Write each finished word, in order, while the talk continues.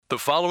The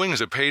following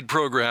is a paid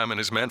program and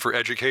is meant for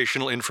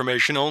educational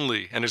information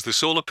only and is the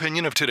sole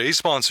opinion of today's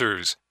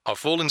sponsors. A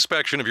full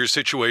inspection of your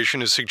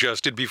situation is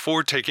suggested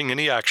before taking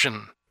any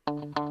action.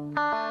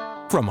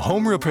 From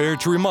home repair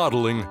to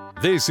remodeling,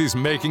 this is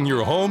Making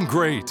Your Home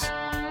Great.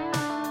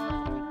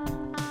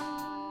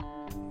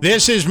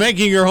 This is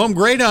Making Your Home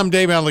Great. I'm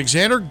Dave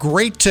Alexander.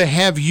 Great to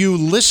have you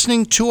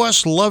listening to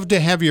us. Love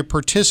to have you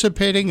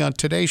participating on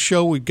today's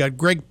show. We've got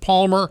Greg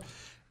Palmer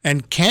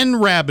and Ken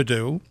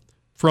Rabideau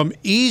from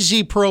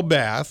Easy Pro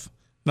Bath.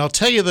 And I'll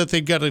tell you that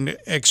they've got an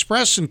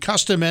express and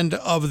custom end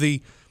of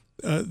the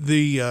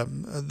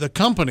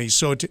company.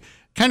 So it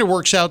kind of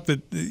works out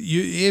that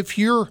if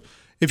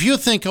you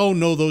think, oh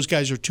no, those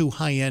guys are too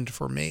high end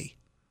for me.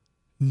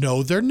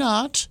 No, they're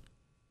not.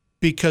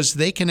 Because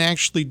they can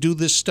actually do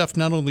this stuff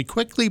not only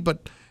quickly,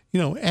 but,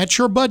 at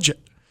your budget.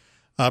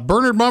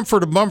 Bernard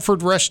Mumford of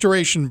Mumford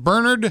Restoration.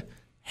 Bernard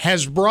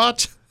has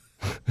brought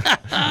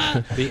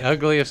the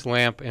ugliest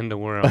lamp in the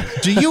world.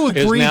 Do you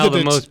agree now that the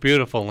it's most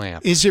beautiful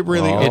lamp? Is it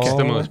really? It's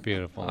the most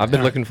beautiful. I've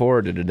been looking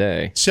forward to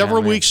today.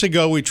 Several weeks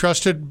ago, we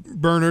trusted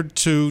Bernard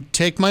to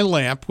take my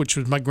lamp, which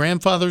was my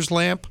grandfather's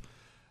lamp,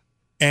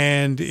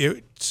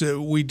 and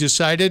we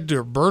decided,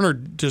 or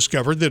Bernard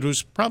discovered, that it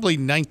was probably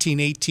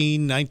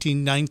 1918,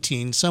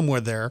 1919, somewhere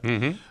there.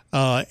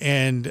 Mm-hmm.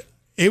 And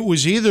it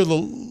was either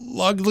the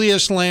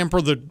ugliest lamp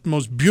or the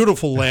most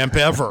beautiful lamp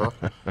ever.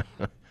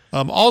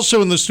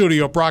 Also in the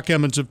studio, Brock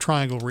Emmons of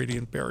Triangle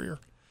Radiant Barrier.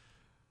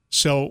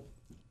 So,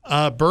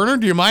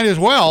 Bernard, you might as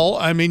well.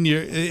 I mean,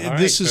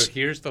 So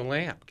here's the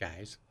lamp,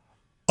 guys.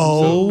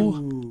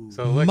 Oh,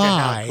 so look my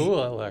at how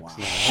cool it looks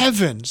now.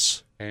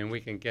 Heavens. And we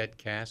can get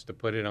Cass to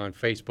put it on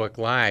Facebook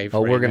Live.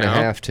 Oh, right we're going to now.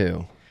 have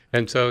to.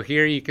 And so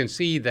here you can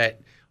see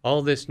that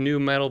all this new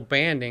metal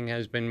banding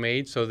has been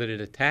made so that it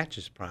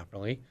attaches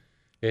properly.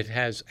 It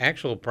has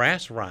actual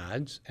brass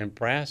rods and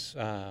brass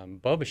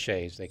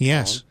bobuchets, they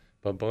call them,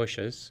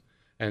 babuches.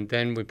 And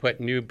then we put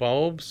new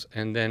bulbs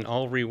and then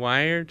all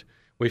rewired.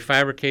 We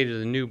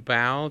fabricated a new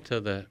bow to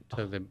the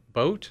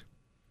boat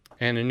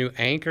and a new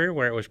anchor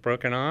where it was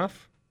broken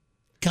off.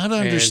 Gotta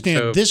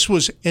understand, this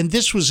was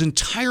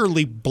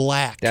entirely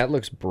black. That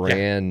looks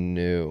brand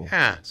new.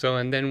 Yeah. So,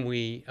 and then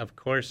we, of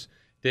course,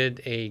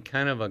 did a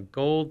kind of a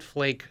gold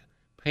flake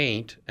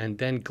paint and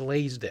then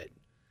glazed it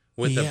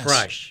with a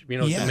brush,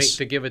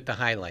 to give it the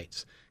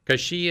highlights. Because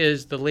she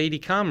is the Lady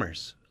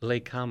Commerce, Les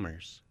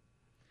Commerce.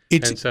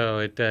 And so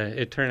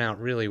it turned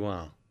out really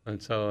well.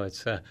 And so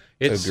it's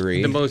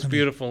the most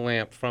beautiful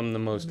lamp from the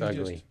most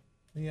ugly.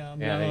 I'm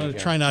going to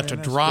try not to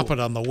drop it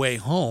on the way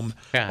home.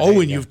 Yeah,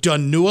 and you've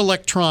done new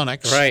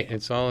electronics. Right,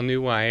 it's all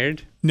new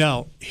wired.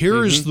 Now,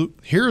 here's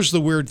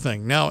the weird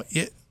thing. Now,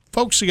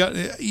 folks,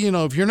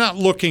 if you're not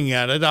looking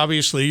at it,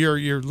 obviously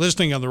you're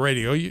listening on the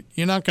radio,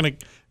 you're not going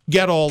to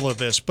get all of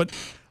this. But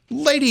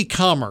Lady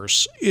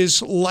Commerce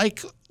is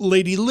like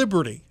Lady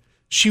Liberty.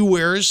 She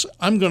wears,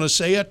 I'm going to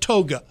say, a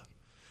toga.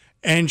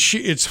 And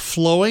it's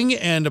flowing,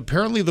 and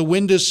apparently the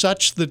wind is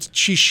such that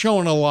she's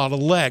showing a lot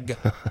of leg.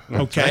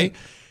 Okay? Right.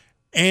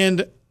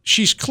 And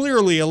she's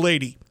clearly a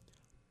lady.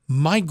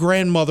 My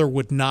grandmother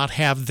would not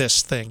have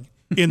this thing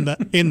in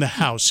the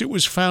house. It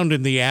was found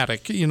in the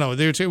attic.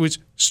 It was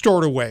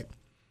stored away.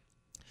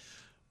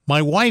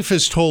 My wife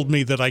has told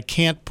me that I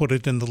can't put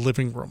it in the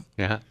living room.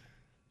 Yeah.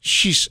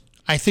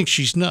 I think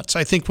she's nuts.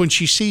 I think when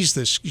she sees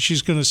this,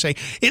 she's going to say,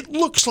 it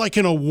looks like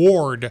an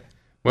award.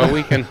 Well,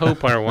 we can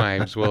hope our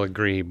wives will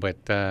agree, but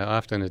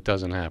often it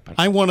doesn't happen.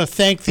 I want to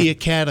thank the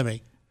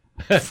Academy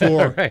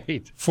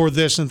for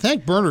this, and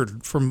thank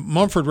Bernard from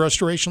Mumford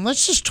Restoration.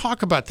 Let's just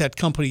talk about that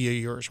company of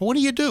yours. What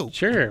do you do?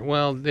 Sure.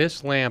 Well,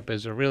 this lamp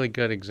is a really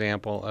good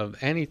example of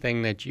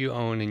anything that you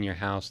own in your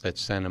house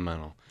that's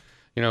sentimental.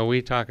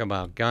 We talk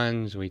about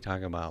guns, we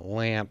talk about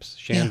lamps,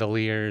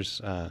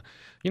 chandeliers,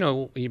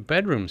 your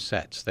bedroom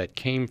sets that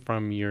came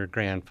from your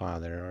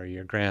grandfather or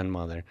your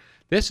grandmother.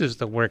 This is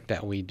the work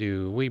that we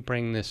do. We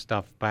bring this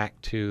stuff back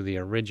to the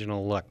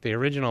original look, the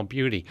original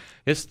beauty.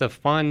 It's the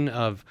fun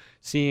of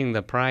seeing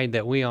the pride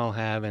that we all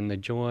have and the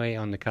joy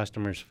on the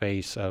customer's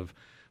face of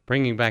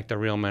bringing back the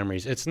real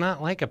memories. It's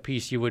not like a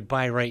piece you would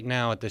buy right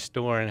now at the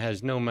store and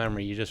has no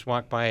memory. You just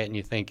walk by it and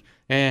you think,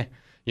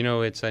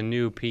 it's a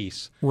new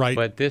piece. Right.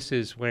 But this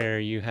is where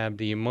you have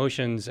the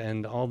emotions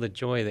and all the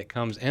joy that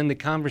comes and the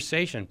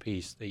conversation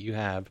piece that you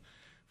have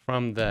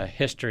from the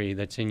history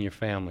that's in your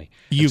family.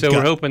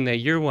 We're hoping that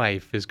your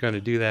wife is going to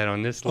do that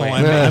on this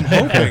lamp. I'm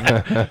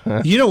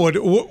hoping. You know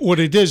what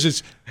it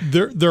is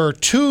there are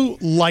two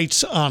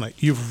lights on it.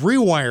 You've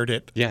rewired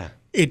it. Yeah.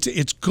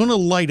 It's going to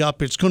light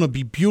up. It's going to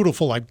be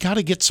beautiful. I've got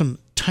to get some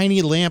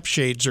tiny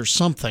lampshades or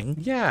something.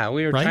 Yeah,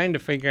 we were trying to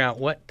figure out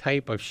what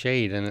type of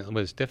shade, and it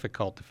was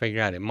difficult to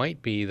figure out. It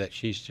might be that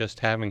she's just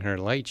having her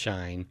light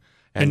shine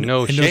and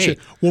no shade.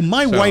 Well,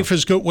 my wife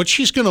what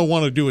she's going to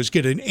want to do is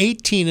get an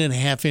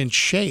 18.5-inch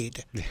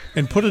shade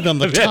and put it on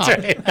the top,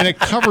 and it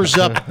covers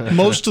up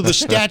most of the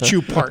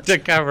statue part. To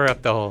cover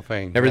up the whole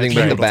thing. Everything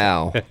but the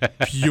bow.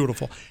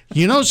 Beautiful.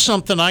 You know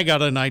something? I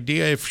got an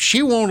idea. If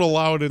she won't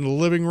allow it in the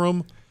living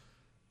room,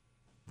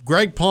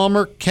 Greg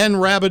Palmer, Ken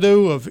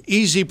Rabideau of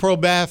Easy Pro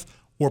Bath.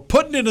 We're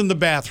putting it in the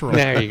bathroom.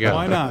 There you go.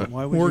 Why not?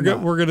 Why would We're you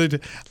not? going to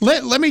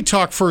let me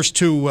talk first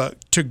to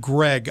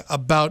Greg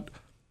about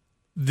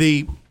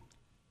the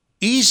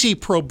Easy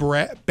Pro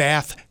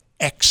Bath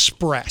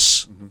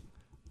Express. Mm-hmm.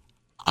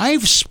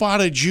 I've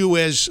spotted you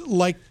as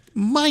like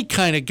my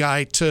kind of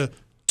guy to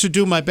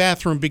do my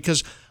bathroom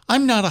because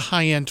I'm not a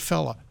high-end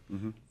fella.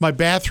 Mm-hmm. My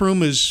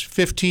bathroom is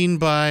 15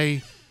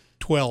 by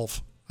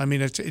 12. I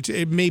mean,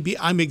 it may be,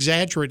 I'm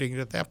exaggerating it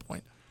at that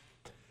point.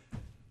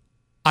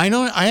 I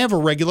know I have a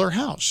regular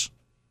house,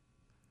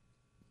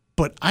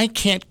 but I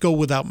can't go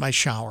without my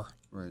shower.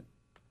 Right.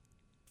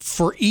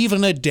 For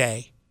even a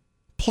day.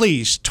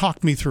 Please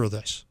talk me through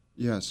this.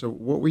 Yeah. So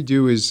what we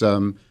do is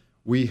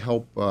we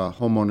help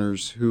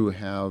homeowners who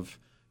have,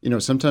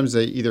 sometimes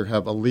they either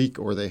have a leak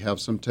or they have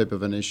some type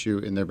of an issue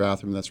in their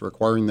bathroom that's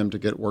requiring them to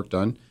get work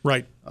done.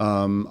 Right.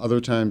 Other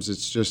times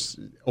it's just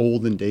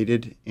old and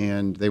dated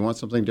and they want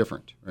something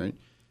different, right?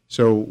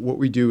 So what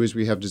we do is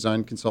we have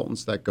design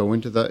consultants that go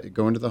into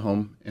the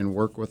home and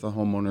work with a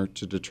homeowner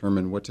to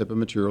determine what type of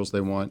materials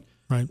they want,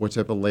 right, what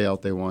type of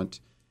layout they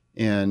want,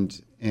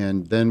 and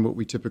then what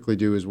we typically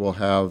do is we'll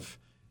have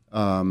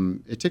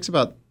it takes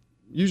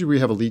usually we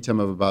have a lead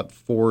time of about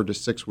 4 to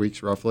 6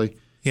 weeks roughly.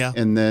 Yeah.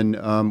 And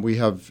then we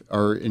have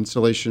our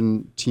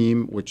installation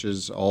team, which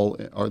is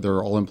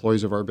they're all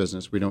employees of our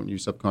business. We don't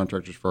use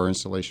subcontractors for our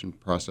installation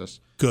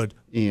process. Good.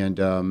 And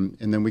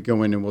then we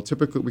go in and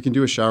we can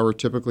do a shower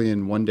typically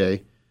in one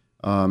day.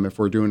 If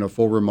we're doing a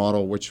full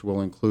remodel, which will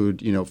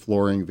include,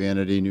 flooring,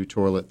 vanity, new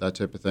toilet, that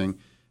type of thing,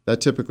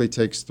 that typically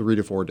takes 3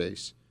 to 4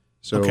 days.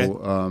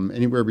 So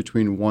anywhere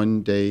between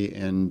 1 day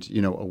and,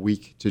 a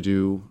week to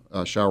do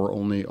a shower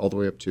only all the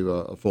way up to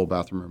a full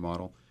bathroom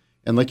remodel.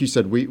 And like you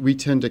said, we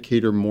tend to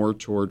cater more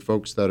toward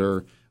folks that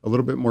are a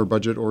little bit more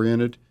budget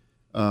oriented.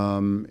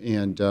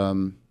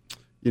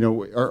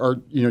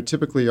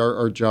 Typically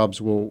our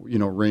jobs will,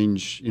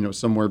 range,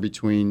 somewhere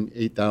between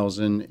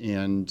 $8,000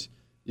 and,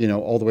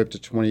 all the way up to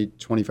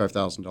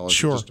 $25,000.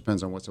 Sure. It just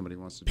depends on what somebody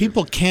wants to do.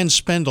 People can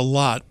spend a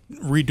lot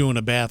redoing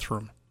a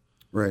bathroom.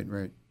 Right.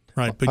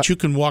 Right, but you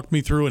can walk me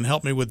through and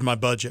help me with my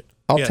budget.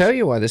 I'll Yes. tell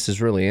you why this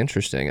is really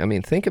interesting. I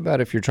mean, think about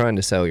if you're trying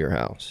to sell your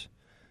house.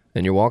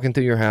 And you're walking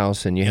through your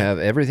house and you have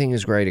everything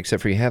is great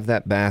except for you have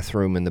that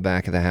bathroom in the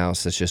back of the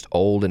house that's just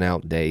old and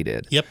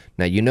outdated. Yep.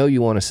 Now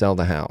you want to sell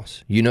the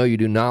house. You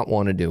do not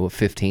want to do a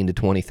 $15,000 to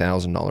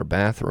 $20,000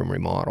 bathroom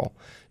remodel.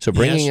 So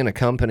bringing in a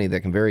company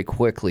that can very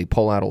quickly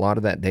pull out a lot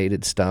of that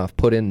dated stuff,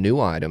 put in new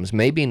items,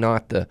 maybe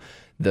not the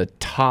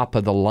top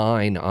of the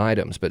line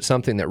items, but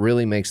something that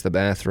really makes the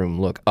bathroom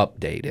look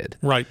updated.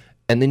 Right.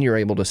 And then you're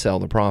able to sell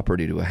the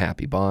property to a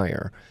happy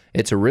buyer.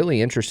 It's a really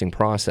interesting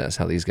process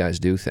how these guys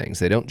do things.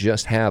 They don't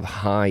just have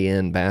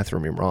high-end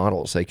bathroom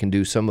remodels. They can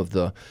do some of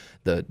the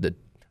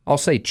I'll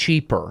say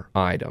cheaper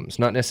items,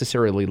 not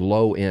necessarily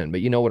low-end,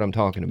 but you know what I'm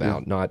talking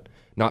about, not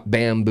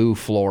bamboo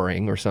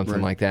flooring or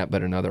something like that,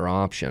 but another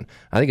option.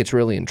 I think it's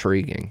really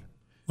intriguing.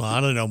 Well,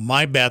 I don't know.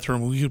 My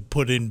bathroom, we could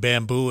put in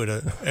bamboo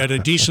at a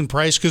decent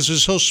price because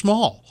it's so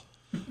small.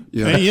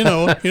 Yeah. And you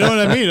know what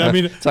I mean? I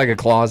mean, It's like a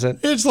closet.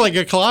 it's like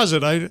a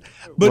closet.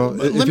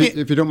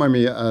 If you don't mind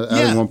me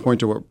adding one point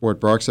to what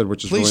Brock said,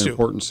 which is Please really do.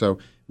 important. So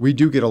we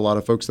do get a lot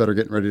of folks that are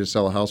getting ready to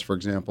sell a house, for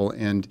example,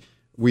 and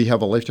we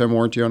have a lifetime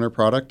warranty on our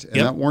product,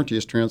 and that warranty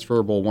is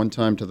transferable one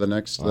time to the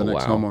next wow.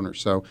 homeowner.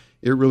 So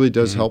it really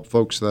does help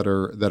folks that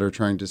are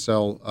trying to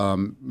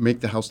sell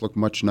make the house look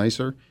much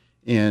nicer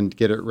and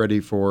get it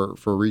ready for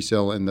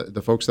resale. And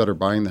the folks that are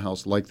buying the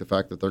house like the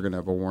fact that they're going to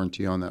have a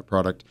warranty on that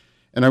product.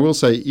 And I will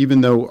say, even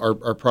though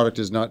our product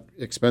is not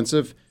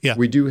expensive,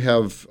 we do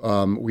have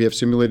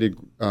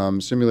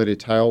simulated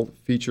tile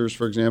features,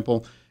 for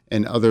example,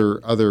 and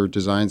other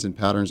designs and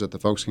patterns that the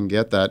folks can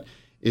get that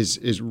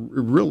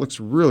looks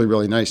really,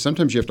 really nice.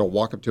 Sometimes you have to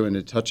walk up to it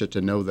and touch it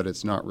to know that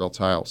it's not real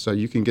tile. So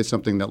you can get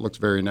something that looks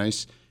very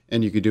nice,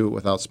 and you could do it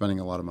without spending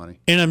a lot of money.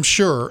 And I'm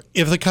sure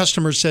if the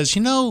customer says,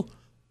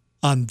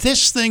 on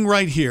this thing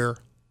right here,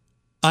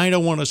 I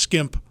don't want to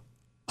skimp.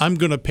 I'm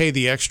going to pay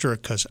the extra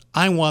because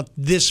I want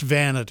this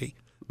vanity,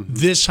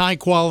 this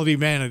high-quality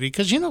vanity.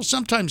 Because,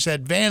 sometimes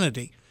that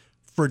vanity,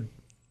 for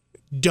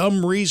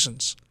dumb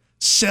reasons,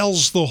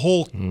 sells the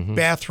whole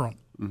bathroom,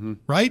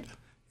 right?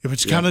 If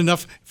it's got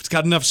enough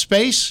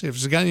space, if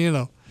it's got,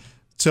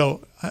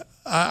 So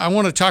I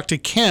want to talk to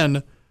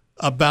Ken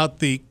about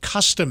the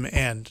custom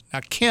end. Now,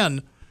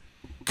 Ken,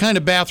 what kind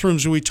of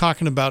bathrooms are we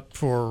talking about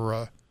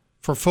for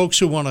folks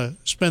who want to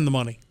spend the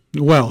money?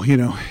 Well,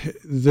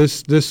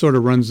 this sort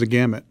of runs the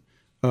gamut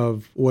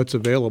of what's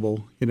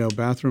available.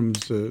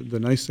 Bathrooms, the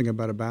nice thing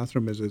about a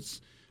bathroom is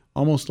it's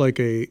almost like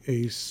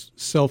a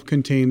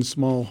self-contained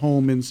small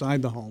home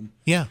inside the home.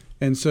 Yeah.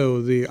 And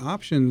so the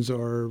options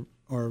are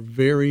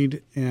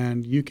varied,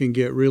 and you can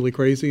get really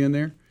crazy in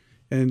there.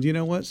 And you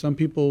know what? Some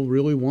people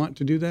really want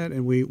to do that,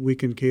 and we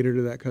can cater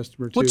to that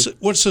customer too.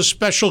 What's a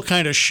special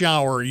kind of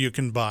shower you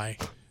can buy?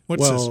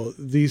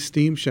 These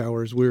steam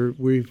showers,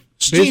 we've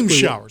steam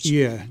showers.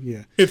 Yeah.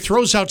 It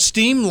throws out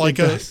steam like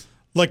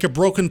Like a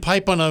broken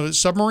pipe on a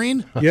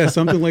submarine? Yeah,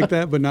 something like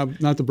that, but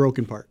not the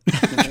broken part.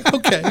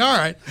 Okay, all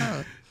right.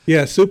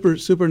 Yeah, super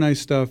nice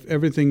stuff.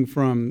 Everything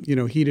from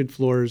heated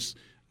floors,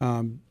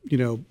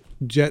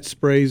 jet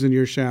sprays in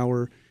your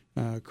shower,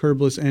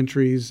 curbless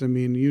entries. I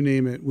mean, you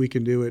name it, we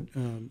can do it.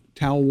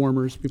 Towel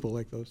warmers, people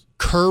like those.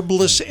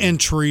 Curbless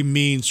entry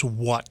means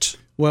what?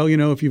 Well,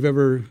 if you've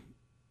ever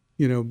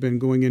been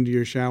going into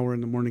your shower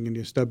in the morning and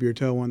you stub your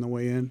toe on the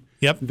way in.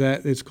 Yep.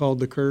 That is called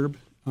the curb.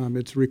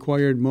 It's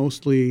required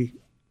mostly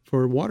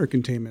for water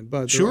containment,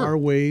 but Sure. there are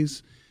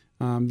ways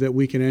that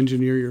we can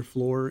engineer your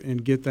floor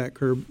and get that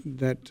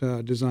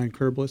design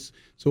curbless.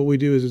 So what we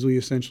do is we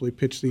essentially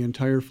pitch the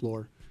entire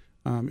floor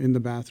in the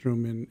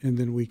bathroom, and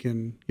then we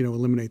can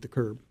eliminate the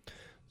curb.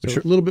 So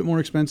a little bit more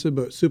expensive,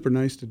 but super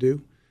nice to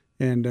do.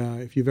 And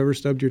if you've ever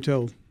stubbed your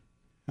toe,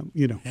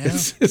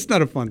 it's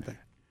not a fun thing.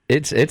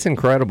 It's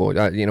incredible.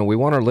 We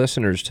want our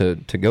listeners to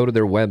go to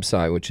their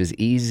website, which is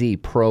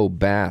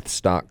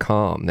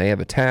easyprobaths.com. They have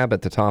a tab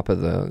at the top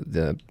of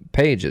the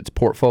page. It's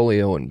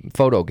portfolio and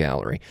photo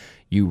gallery.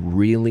 You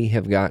really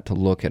have got to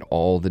look at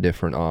all the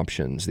different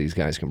options these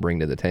guys can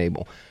bring to the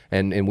table.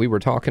 And we were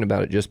talking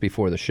about it just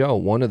before the show.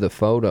 One of the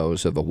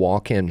photos of a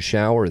walk-in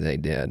shower they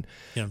did,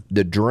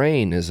 the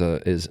drain is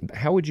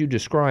how would you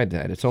describe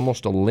that? It's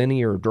almost a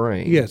linear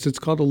drain. Yes, it's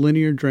called a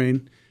linear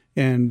drain.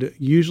 And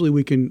usually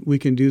we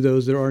can do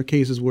those. There are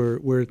cases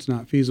where it's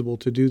not feasible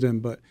to do them,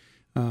 but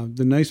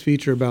the nice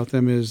feature about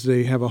them is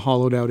they have a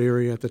hollowed out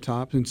area at the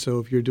top. And so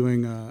if you're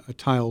doing a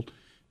tiled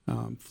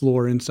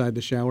floor inside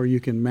the shower, you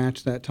can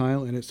match that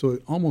tile, and so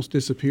it almost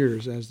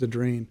disappears as the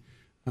drain.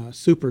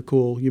 Super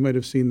cool. You might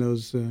have seen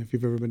those if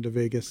you've ever been to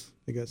Vegas.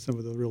 They got some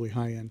of the really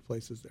high-end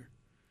places there.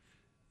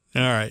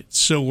 All right.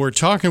 So we're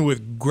talking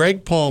with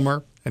Greg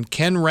Palmer and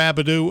Ken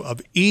Rabideau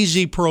of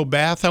Easy Pro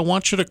Bath. I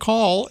want you to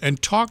call and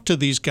talk to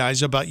these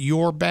guys about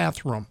your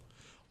bathroom.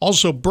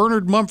 Also,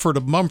 Bernard Mumford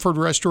of Mumford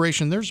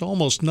Restoration. There's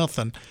almost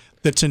nothing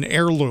that's an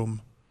heirloom.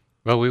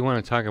 Well, we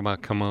want to talk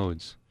about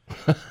commodes.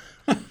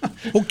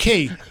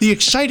 Okay, the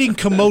exciting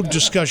commode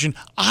discussion,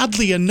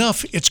 oddly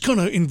enough, it's going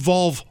to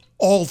involve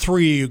all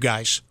three of you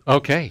guys.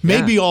 Okay.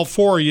 Maybe yeah. all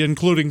four of you,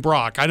 including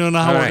Brock. I don't know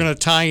how All we're right. going to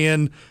tie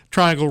in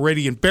Triangle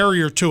Radiant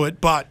Barrier to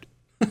it, but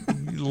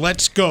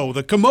let's go.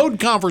 The commode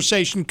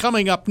conversation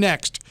coming up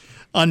next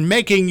on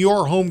Making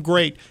Your Home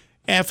Great,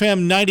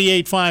 FM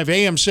 98.5,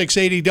 AM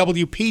 680,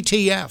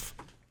 WPTF.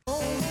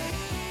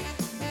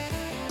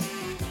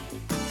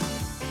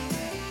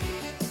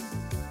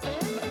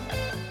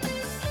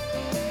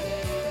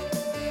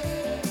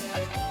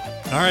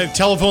 All right,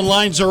 telephone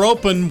lines are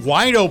open,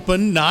 wide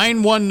open,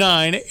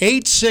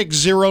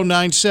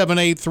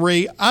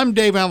 919-860-9783. I'm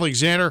Dave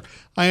Alexander.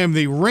 I am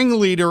the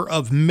ringleader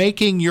of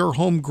Making Your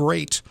Home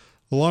Great,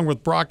 along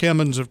with Brock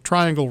Emmons of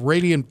Triangle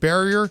Radiant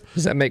Barrier.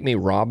 Does that make me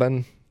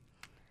Robin?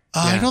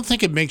 I don't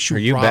think it makes you Are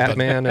you Robin.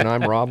 Batman and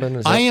I'm Robin?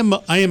 Is I am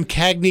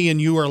Cagney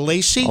and you are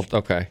Lacey. Oh,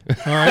 okay.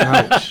 All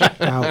right. Ouch.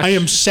 I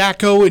am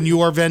Sacco and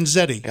you are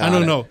Vanzetti. I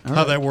don't know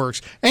how that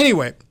works.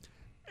 Anyway,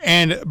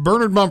 and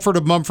Bernard Mumford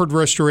of Mumford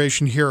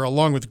Restoration here,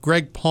 along with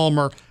Greg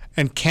Palmer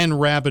and Ken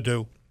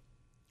Rabideau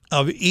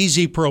of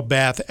Easy Pro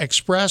Bath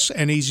Express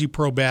and Easy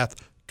Pro Bath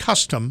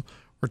Custom.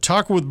 We're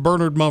talking with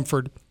Bernard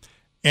Mumford.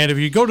 And if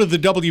you go to the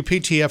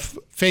WPTF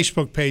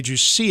Facebook page, you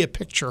see a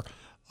picture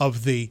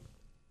of the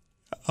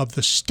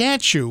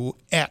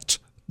statuette,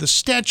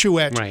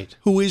 Right.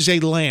 who is a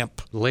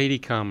lamp, Lady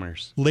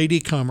Commerce, Lady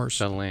Commerce.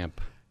 the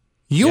lamp.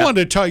 You Yep. want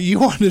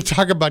to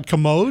talk about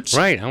commodes?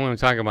 Right. I want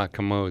to talk about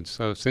commodes.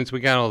 So since we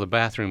got all the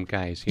bathroom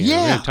guys here,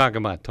 Yeah. we're going to talk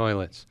about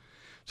toilets.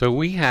 So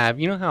we have,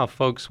 you know how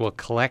folks will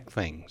collect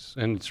things,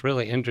 and it's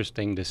really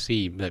interesting to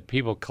see that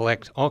people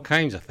collect all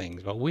kinds of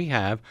things. But we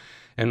have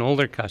an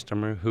older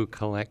customer who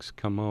collects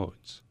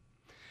commodes.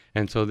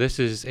 And so this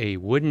is a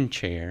wooden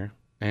chair,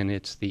 and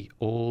it's the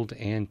old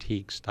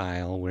antique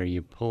style where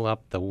you pull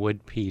up the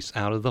wood piece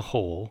out of the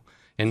hole,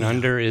 and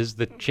under is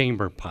the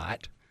chamber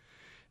pot.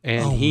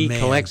 And Oh, he man.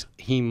 collects,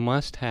 he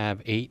must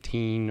have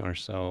 18 or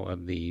so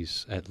of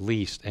these at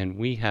least. And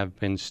we have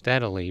been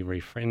steadily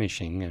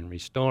refinishing and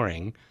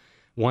restoring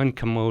one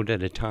commode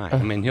at a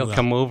time. And he'll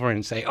come over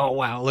and say, oh,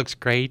 wow, it looks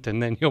great.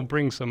 And then he'll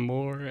bring some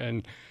more.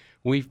 And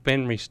we've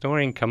been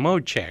restoring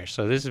commode chairs.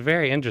 So this is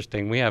very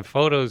interesting. We have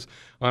photos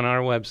on our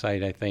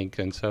website, I think.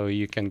 And so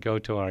you can go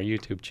to our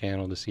YouTube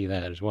channel to see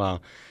that as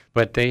well.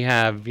 But they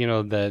have,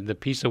 the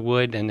piece of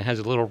wood, and it has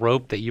a little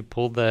rope that you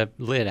pull the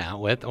lid out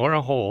with, or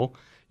a hole.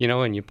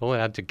 And you pull it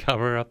out to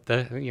cover up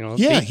the, the Oh,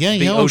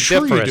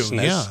 sure you do.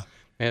 odoriferousness,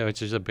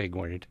 which is a big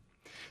word.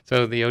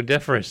 So the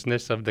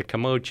odoriferousness of the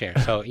commode chair.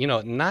 So,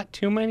 not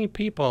too many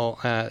people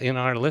in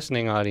our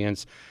listening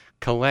audience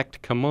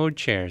collect commode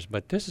chairs,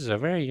 but this is a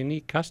very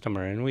unique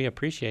customer, and we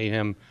appreciate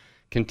him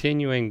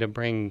continuing to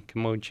bring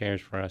commode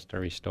chairs for us to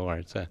restore.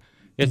 It's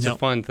a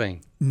fun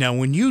thing. Now,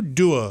 when you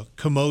do a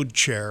commode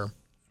chair,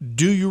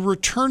 do you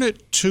return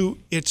it to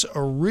its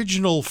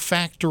original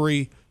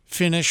factory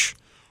finish,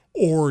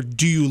 or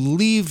do you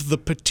leave the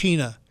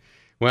patina?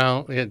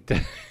 Well,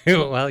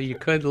 well, you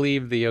could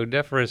leave the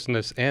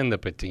odoriferousness and the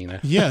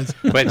patina. Yeah.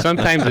 But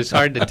sometimes it's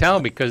hard to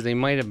tell because they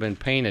might have been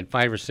painted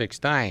 5 or 6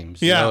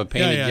 times. Yeah, You know,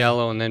 painted yeah.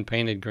 yellow and then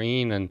painted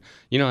green. And,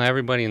 you know,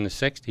 everybody in the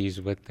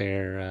 60s with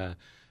their,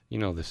 the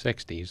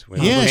 60s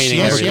with Yes, painting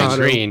yes, everything yes.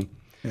 green.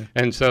 Yeah.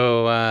 And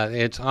so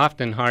it's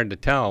often hard to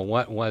tell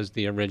what was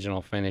the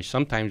original finish.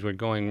 Sometimes we're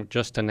going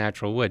just to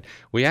natural wood.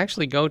 We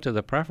actually go to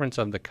the preference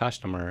of the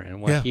customer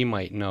and what Yeah. he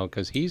might know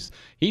because he's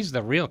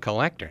the real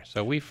collector.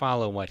 So we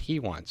follow what he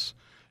wants,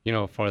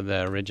 for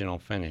the original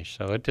finish.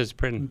 So it is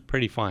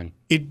pretty fun.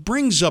 It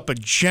brings up a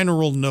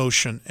general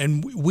notion,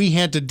 and we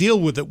had to deal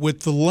with it with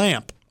the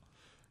lamp.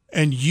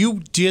 And you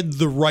did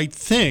the right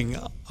thing,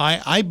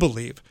 I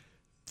believe.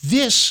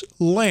 This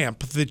lamp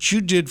that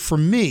you did for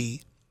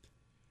me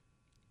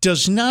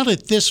does not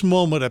at this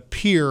moment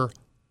appear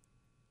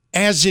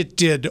as it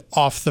did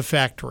off the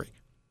factory.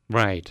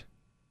 Right.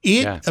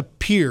 It Yeah.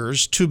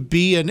 appears to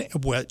be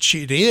which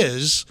it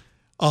is,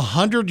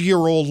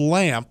 100-year-old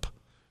lamp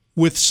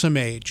with some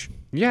age.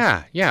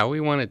 Yeah.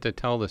 We want it to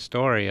tell the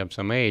story of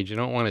some age. You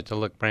don't want it to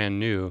look brand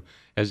new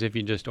as if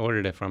you just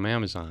ordered it from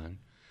Amazon.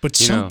 But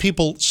You some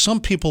know.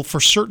 people for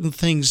certain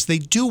things, they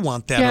do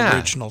want that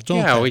original, don't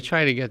Yeah, they? we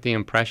try to get the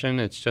impression.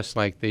 It's just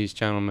like these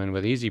gentlemen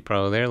with Easy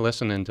Pro. They're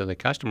listening to the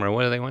customer.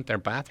 What do they want their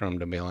bathroom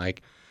to be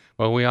like?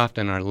 Well, we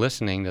often are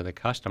listening to the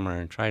customer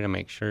and try to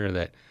make sure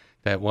that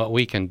what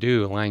we can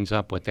do lines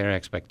up with their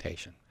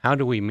expectation. How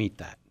do we meet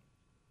that?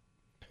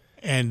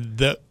 And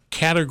the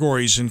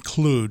categories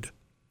include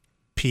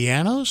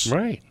pianos,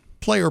 Right.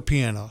 player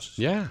pianos,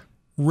 Yeah.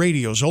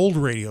 radios, old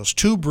radios,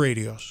 tube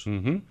radios.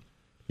 Mm-hmm.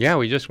 Yeah,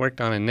 we just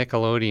worked on a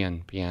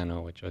Nickelodeon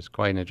piano, which was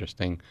quite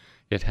interesting.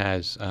 It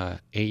has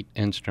 8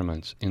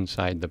 instruments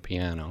inside the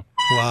piano.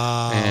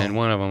 Wow. And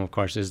one of them, of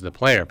course, is the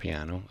player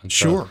piano. And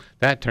so Sure.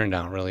 that turned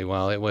out really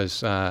well. It was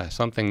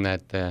something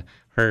that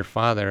her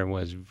father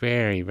was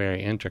very,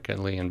 very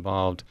intricately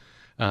involved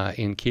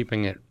in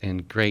keeping it in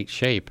great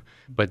shape.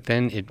 But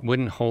then it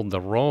wouldn't hold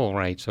the roll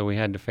right, so we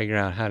had to figure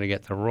out how to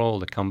get the roll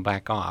to come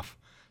back off.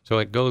 So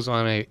it goes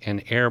on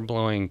an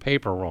air-blowing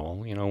paper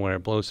roll, where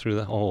it blows through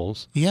the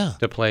holes Yeah.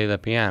 to play the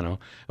piano.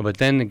 But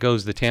then it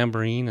goes the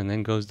tambourine, and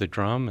then goes the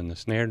drum and the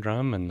snare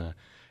drum,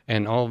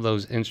 and all of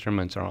those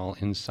instruments are all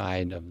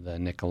inside of the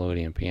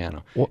Nickelodeon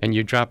piano. Well- And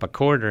you drop a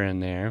quarter in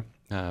there,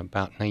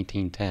 about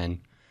 1910,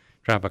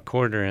 drop a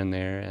quarter in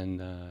there,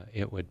 and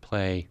it would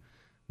play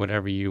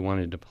whatever you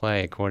wanted to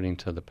play according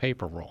to the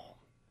paper roll.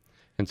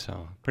 And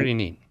so, pretty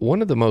neat.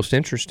 One of the most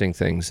interesting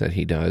things that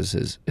he does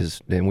is,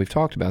 and we've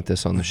talked about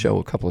this on the show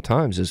a couple of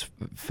times, is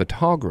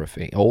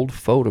photography, old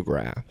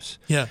photographs.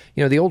 Yeah.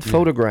 The old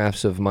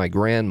photographs of my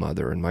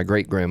grandmother and my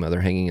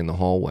great-grandmother hanging in the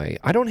hallway.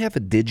 I don't have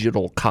a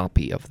digital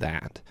copy of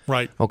that.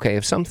 Right. Okay,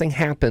 if something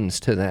happens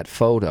to that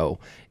photo,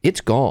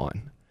 it's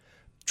gone.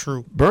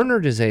 True.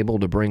 Bernard is able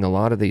to bring a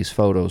lot of these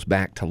photos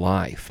back to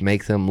life,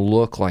 make them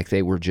look like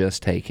they were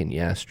just taken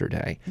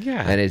yesterday.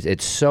 Yeah. And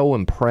it's so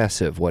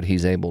impressive what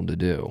he's able to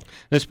do.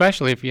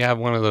 Especially if you have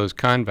one of those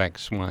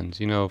convex ones,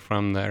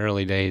 from the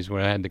early days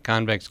where I had the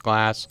convex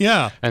glass.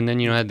 Yeah. And then,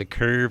 had the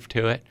curve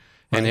to it.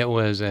 And it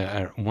was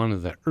one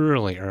of the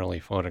early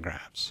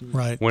photographs.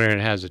 Right. Where it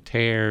has a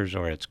tears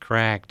or it's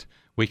cracked.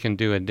 We can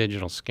do a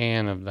digital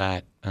scan of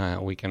that.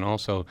 We can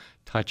also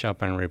touch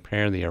up and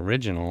repair the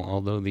original,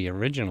 although the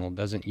original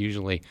doesn't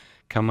usually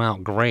come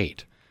out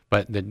great.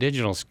 But the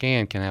digital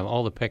scan can have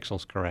all the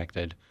pixels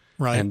corrected.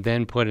 Right. And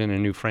then put in a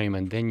new frame,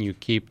 and then you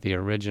keep the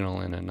original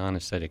in a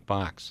non-acidic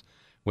box,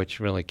 which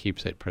really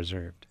keeps it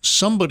preserved.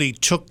 Somebody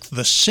took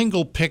the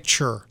single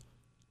picture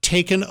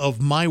taken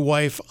of my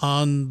wife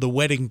on the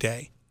wedding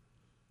day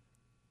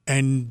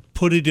and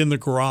put it in the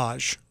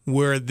garage,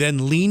 where it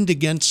then leaned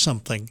against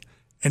something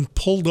and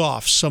pulled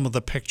off some of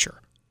the picture.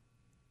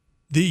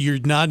 You're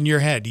nodding your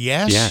head,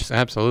 yes? Yes,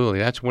 absolutely.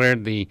 That's where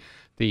the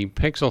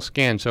pixel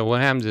scan. So what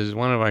happens is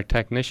one of our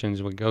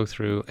technicians would go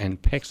through and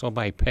pixel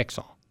by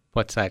pixel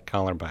puts that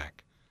color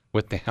back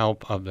with the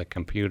help of the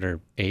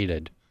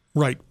computer-aided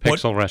Right.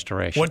 pixel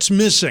restoration. What's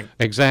missing?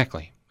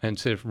 Exactly. And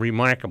it's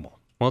remarkable.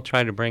 We'll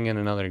try to bring in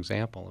another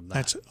example of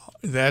that.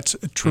 That's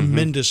a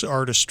tremendous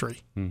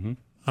artistry. Mm-hmm.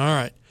 All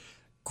right.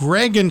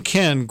 Greg and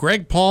Ken.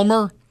 Greg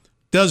Palmer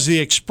does the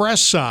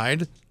express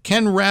side.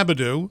 Ken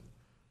Rabideau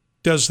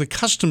does the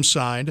custom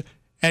side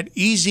at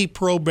Easy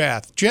Pro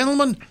Bath.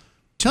 Gentlemen,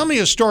 tell me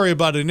a story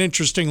about an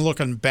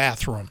interesting-looking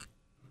bathroom.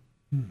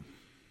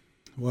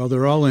 Well,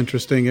 they're all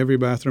interesting. Every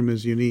bathroom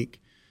is unique.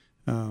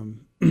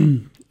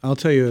 I'll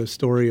tell you a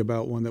story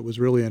about one that was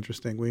really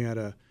interesting. We had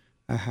a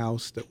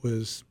house that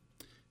was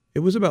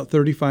about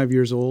 35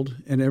 years old,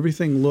 and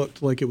everything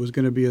looked like it was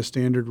going to be a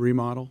standard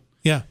remodel.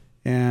 Yeah.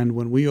 And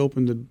when we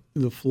opened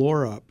the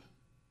floor up,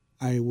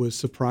 I was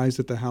surprised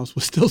that the house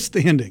was still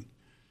standing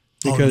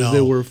because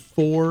there were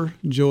 4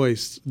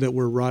 joists that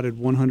were rotted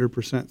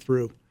 100%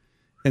 through,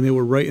 and they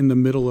were right in the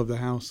middle of the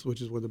house,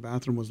 which is where the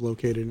bathroom was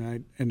located.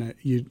 And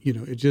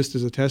it just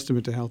is a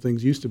testament to how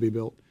things used to be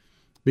built,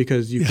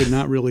 because you could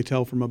not really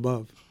tell from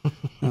above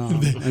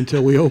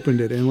until we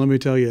opened it. And let me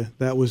tell you,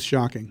 that was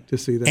shocking to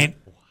see that.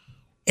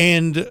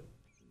 And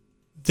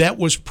that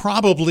was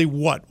probably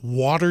what,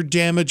 water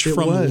damage It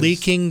from was.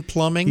 leaking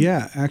plumbing?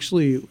 Yeah,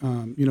 actually,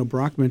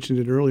 Brock mentioned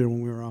it earlier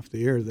when we were off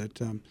the air that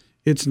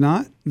it's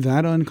not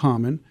that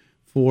uncommon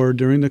for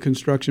during the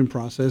construction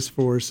process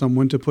for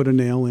someone to put a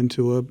nail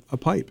into a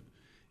pipe,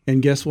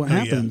 and guess what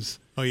happens?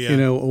 Oh yeah.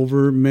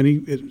 Over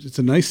it's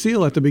a nice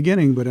seal at the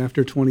beginning, but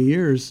after 20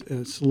 years,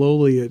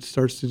 slowly it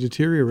starts to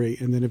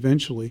deteriorate, and then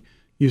eventually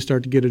you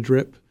start to get a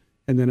drip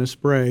and then a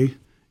spray,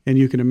 and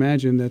you can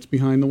imagine that's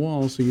behind the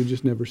wall, so you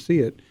just never see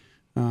it.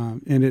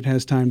 And it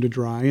has time to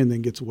dry and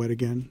then gets wet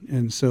again.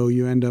 And so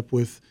you end up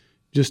with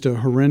just a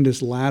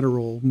horrendous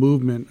lateral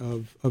movement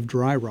of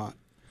dry rot.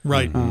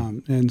 Right.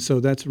 And so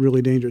that's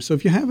really dangerous. So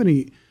if you have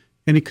any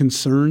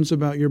concerns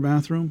about your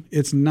bathroom,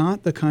 it's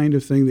not the kind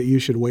of thing that you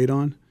should wait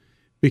on,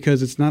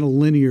 because it's not a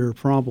linear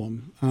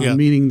problem,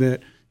 meaning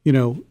that,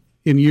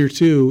 in year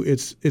 2,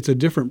 it's a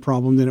different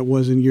problem than it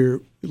was in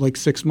year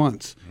 6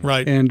 months.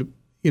 Right. And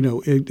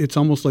it's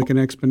almost like an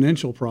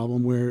exponential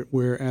problem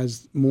where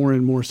as more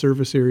and more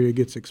surface area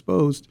gets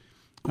exposed,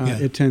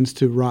 it tends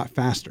to rot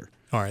faster.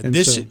 All right. And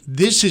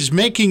This is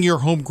Making Your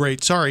Home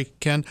Great. Sorry,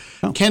 Ken.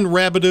 Oh. Ken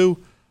Rabideau.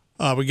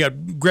 We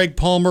got Greg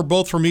Palmer,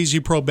 both from Easy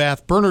Pro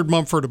Bath, Bernard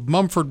Mumford of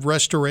Mumford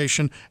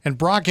Restoration, and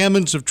Brock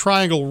Emmons of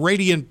Triangle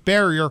Radiant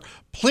Barrier.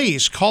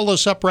 Please call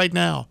us up right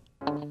now.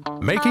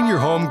 Making your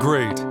home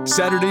great.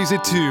 Saturdays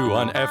at 2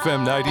 on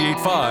FM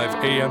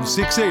 98.5, AM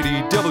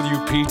 680,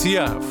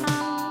 WPTF.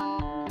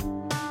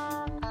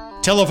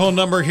 Telephone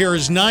number here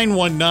is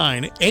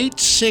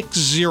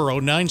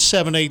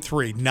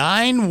 919-860-9783.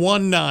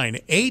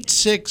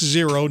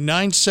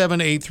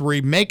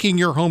 919-860-9783. Making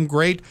your home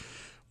great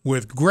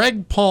with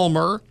Greg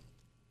Palmer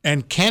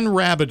and Ken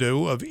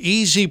Rabideau of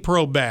Easy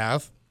Pro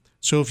Bath.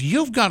 So if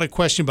you've got a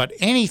question about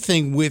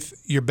anything with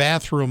your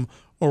bathroom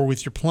or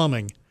with your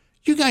plumbing,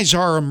 you guys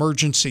are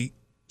emergency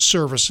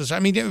services. I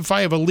mean, if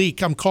I have a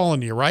leak, I'm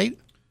calling you, right?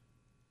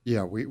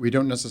 Yeah, we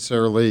don't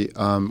necessarily.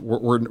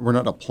 We're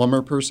not a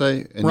plumber per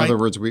se. In Right. other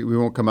words, we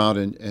won't come out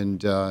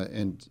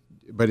and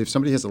but if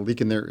somebody has a leak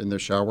in their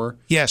shower,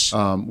 Yes.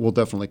 we'll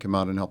definitely come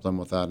out and help them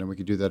with that, and we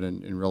can do that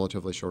in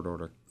relatively short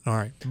order. All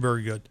right.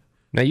 Very good.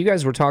 Now, you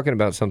guys were talking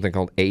about something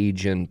called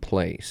age in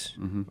place,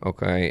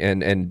 okay?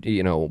 And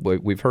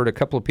we've heard a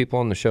couple of people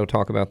on the show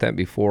talk about that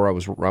before. I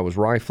was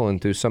rifling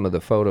through some of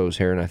the photos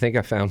here, and I think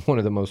I found one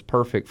of the most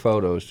perfect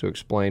photos to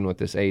explain what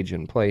this age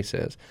in place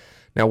is.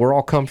 Now, we're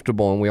all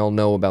comfortable, and we all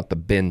know about the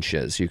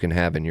benches you can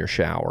have in your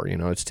shower.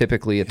 It's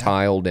typically a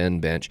tiled-in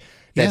bench.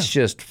 That's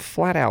just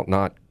flat out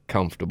not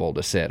comfortable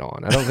to sit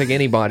on. I don't think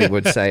anybody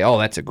would say, oh,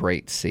 that's a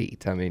great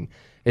seat. I mean,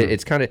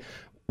 it's kind of...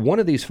 One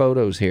of these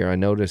photos here, I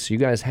notice you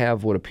guys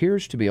have what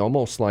appears to be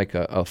almost like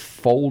a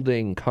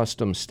folding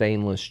custom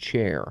stainless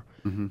chair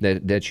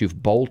that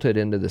you've bolted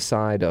into the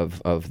side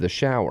of the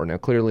shower. Now,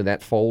 clearly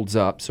that folds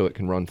up so it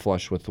can run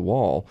flush with the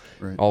wall.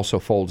 Right. Also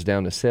folds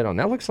down to sit on.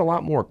 That looks a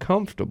lot more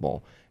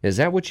comfortable. Is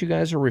that what you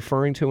guys are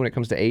referring to when it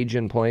comes to age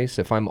in place?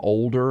 If I'm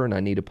older and I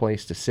need a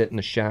place to sit in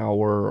the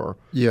shower, or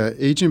Yeah,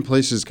 age in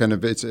place is kind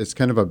of it's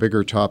kind of a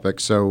bigger topic.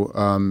 So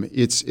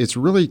it's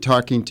really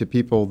talking to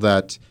people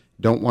that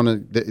don't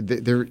want to.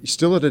 They're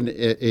still at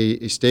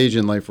a stage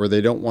in life where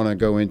they don't want to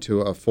go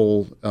into a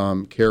full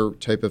care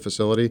type of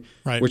facility.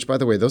 Right. Which, by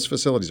the way, those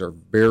facilities are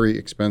very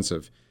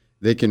expensive.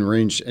 They can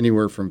range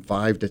anywhere from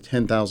 $5,000 to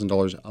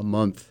 $10,000 a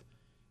month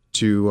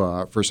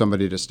to for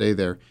somebody to stay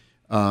there.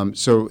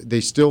 So they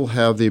still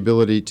have the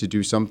ability to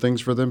do some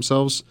things for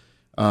themselves,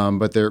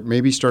 but they're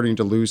maybe starting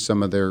to lose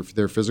some of their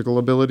physical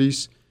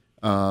abilities.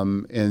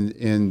 And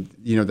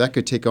that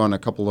could take on a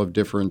couple of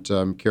different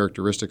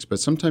characteristics, but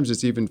sometimes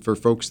it's even for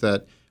folks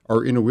that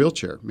are in a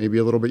wheelchair, maybe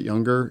a little bit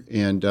younger,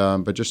 and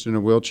but just in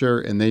a wheelchair,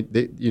 and they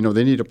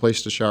need a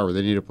place to shower,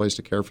 they need a place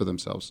to care for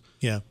themselves.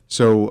 Yeah.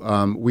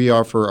 So we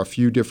offer a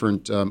few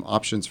different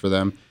options for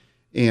them,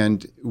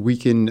 and we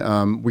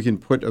can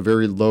put a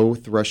very low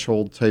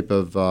threshold type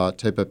of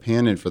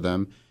pan in for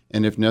them,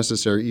 and if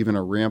necessary, even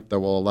a ramp that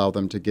will allow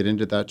them to get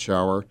into that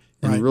shower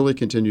and Right. really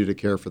continue to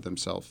care for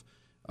themselves.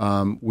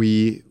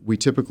 We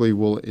typically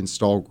will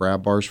install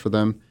grab bars for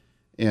them.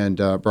 And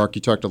Brock,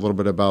 you talked a little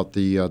bit about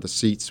the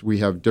seats. We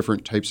have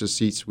different types of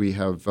seats. We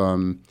have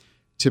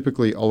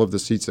typically all of the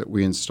seats that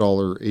we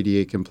install are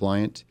ADA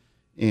compliant.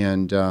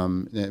 And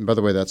by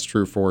the way, that's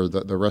true for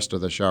the rest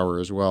of the shower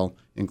as well,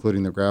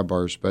 including the grab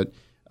bars. But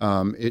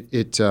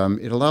it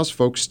allows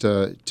folks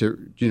to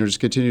just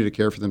continue to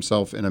care for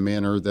themselves in a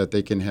manner that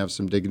they can have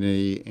some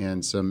dignity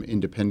and some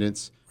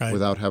independence. Right.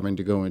 Without having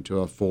to go into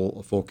a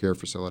full care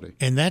facility.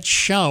 And that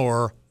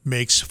shower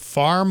makes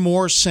far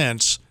more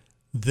sense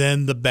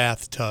than the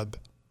bathtub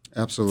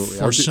Absolutely.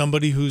 for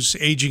somebody who's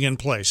aging in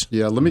place.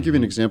 Yeah, let me give you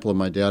an example of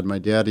my dad. My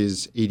dad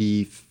is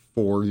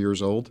 84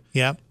 years old.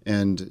 Yeah.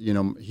 And,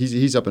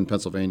 he's up in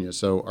Pennsylvania,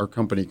 so our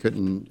company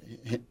couldn't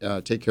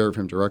take care of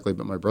him directly,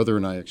 but my brother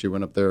and I actually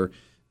went up there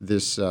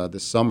this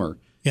summer.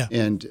 Yeah.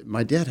 And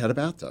my dad had a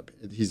bathtub.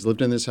 He's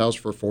lived in this house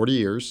for 40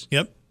 years.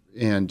 Yep.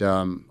 And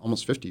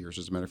almost 50 years,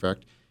 as a matter of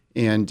fact.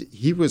 And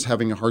he was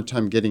having a hard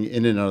time getting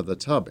in and out of the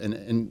tub.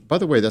 And by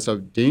the way, that's a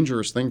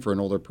dangerous thing for an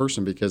older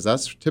person because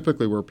that's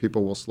typically where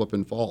people will slip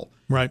and fall.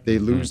 Right. They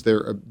lose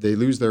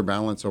their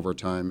balance over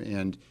time.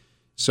 And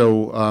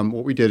so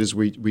what we did is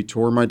we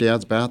tore my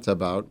dad's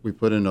bathtub out. We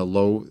put in a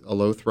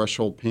low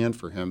threshold pan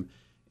for him,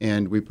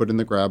 and we put in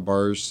the grab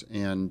bars.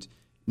 And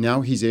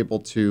now he's able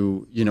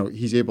to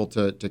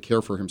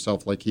care for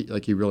himself like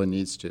he really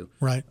needs to.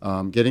 Right.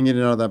 Getting in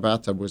and out of that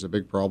bathtub was a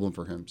big problem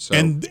for him. So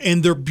And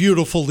they're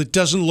beautiful. It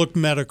doesn't look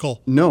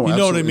medical. No, you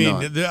know what I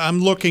absolutely mean. I'm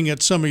looking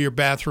at some of your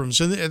bathrooms,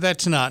 and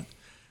that's not.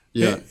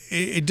 yeah.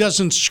 It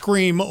doesn't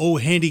scream, "Oh,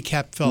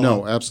 handicapped fellow."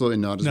 No, absolutely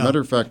not. As a matter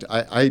of fact,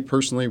 I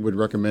personally would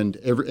recommend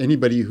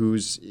anybody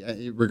who's,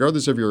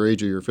 regardless of your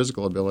age or your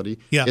physical ability,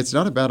 Yeah. it's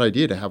not a bad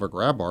idea to have a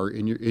grab bar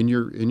in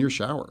your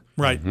shower,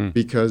 Right.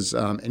 because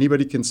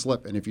anybody can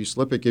slip, and if you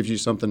slip, it gives you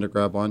something to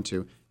grab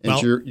onto. And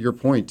Well- to your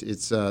point,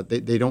 it's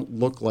they don't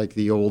look like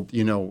the old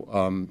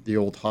the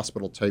old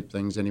hospital type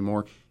things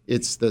anymore.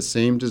 It's the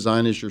same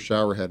design as your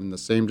shower head and the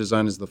same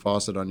design as the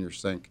faucet on your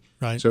sink.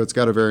 Right. So it's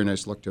got a very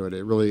nice look to it.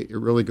 It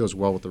really goes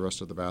well with the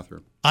rest of the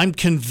bathroom. I'm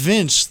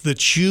convinced that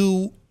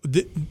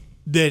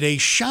that a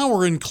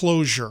shower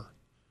enclosure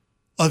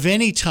of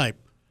any type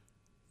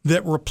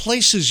that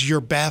replaces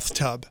your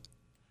bathtub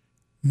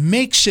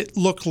makes it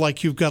look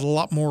like you've got a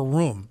lot more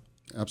room.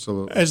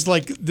 Absolutely. As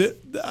like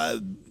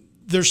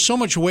there's so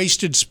much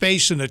wasted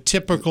space in a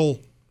typical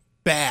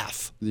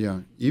bath.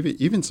 Yeah,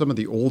 even some of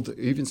the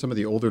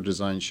older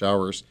design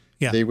showers,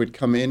 Yeah. they would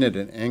come in at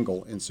an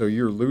angle, and so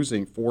you're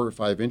losing 4 or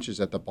 5 inches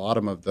at the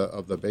bottom of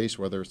the base,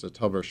 whether it's a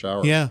tub or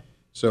shower. Yeah.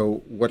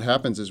 So what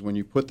happens is when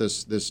you put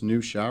this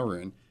new shower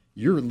in,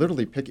 you're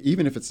literally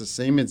even if it's the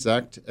same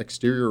exact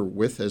exterior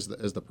width as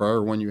the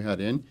prior one you had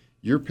in,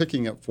 you're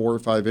picking up 4 or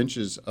 5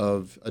 inches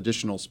of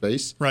additional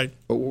space. Right.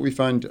 But what we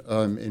find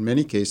in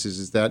many cases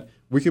is that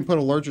we can put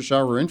a larger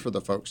shower in for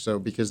the folks, so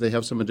because they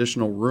have some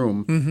additional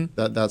room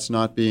that's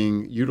not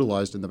being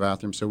utilized in the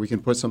bathroom, so we can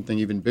put something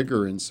even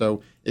bigger in.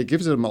 So it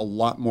gives them a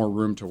lot more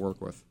room to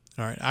work with.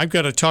 All right. I've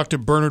got to talk to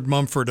Bernard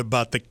Mumford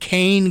about the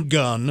cane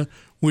gun,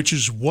 which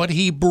is what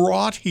he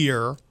brought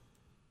here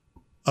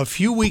a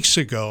few weeks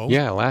ago.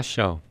 Yeah, last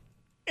show.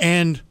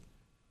 And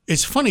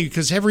it's funny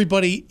because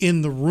everybody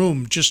in the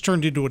room just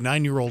turned into a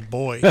 9-year-old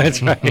boy.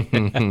 That's right.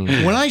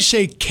 When I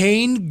say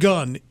cane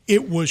gun,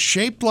 it was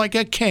shaped like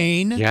a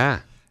cane, Yeah,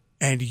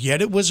 and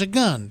yet it was a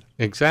gun.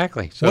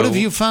 exactly. So, What have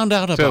you found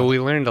out about So it? we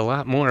learned a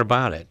lot more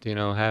about it,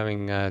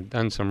 having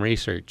done some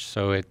research.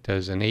 So it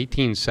was an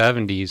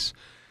 1870s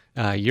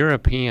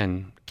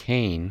European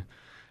cane,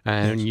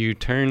 and you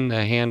turn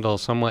the handle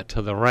somewhat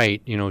to the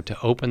right, to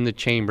open the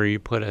chamber. You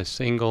put a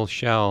single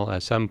shell, a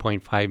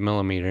 7.5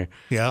 millimeter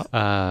Yeah.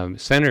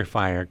 center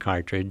fire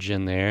cartridge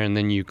in there, and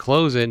then you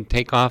close it and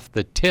take off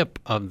the tip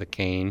of the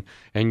cane,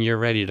 and you're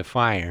ready to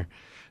fire.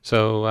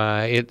 So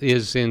it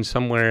is in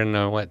somewhere in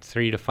the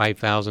 $3,000 to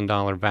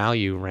 $5,000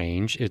 value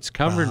range. It's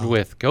covered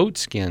with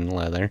goatskin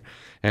leather,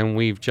 and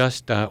we've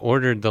just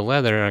ordered the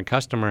leather. A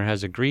customer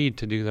has agreed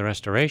to do the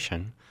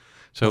restoration.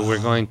 So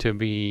we're going to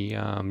be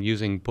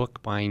using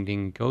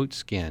bookbinding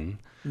goatskin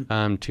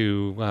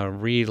to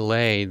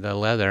relay the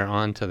leather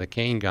onto the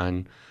cane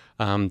gun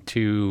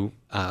to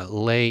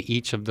lay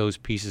each of those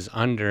pieces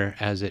under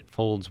as it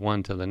folds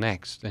one to the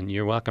next. And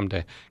you're welcome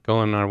to go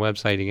on our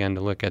website again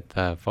to look at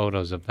the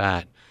photos of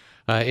that.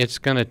 It's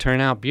going to turn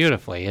out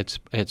beautifully.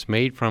 It's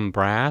made from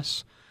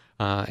brass.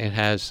 It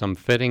has some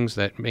fittings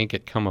that make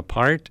it come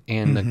apart.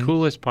 And the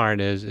coolest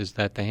part is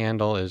that the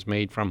handle is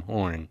made from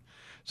horn.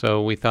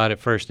 So we thought at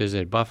first, is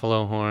it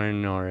buffalo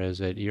horn or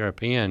is it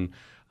European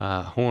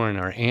horn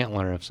or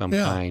antler of some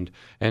kind?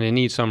 And it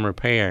needs some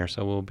repair,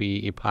 so we'll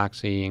be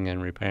epoxying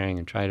and repairing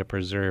and try to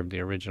preserve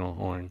the original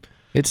horn.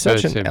 It's So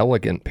such it's an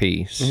elegant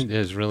piece. It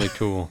is really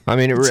cool. I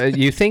mean,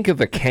 you think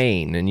of a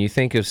cane, and you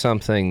think of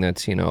something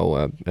that's, an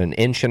 1.5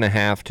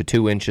 inches to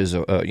 2 inches,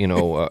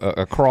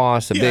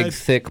 across, a Yeah, big, it's-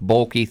 thick,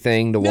 bulky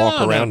thing to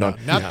walk around no, on.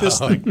 not this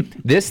thing.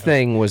 This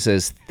thing was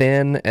as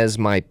thin as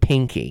my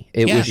pinky.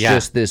 It was Yeah.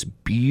 just this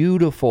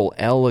beautiful,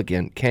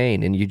 elegant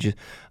cane, and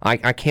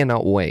I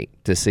cannot wait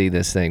to see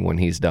this thing when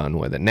he's done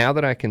with it. Now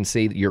that I can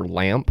see your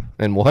lamp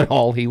and what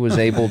all he was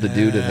able to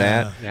do to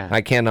that, Yeah.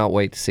 I cannot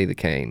wait to see the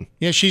cane.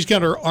 Yeah, she's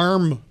got her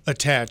arm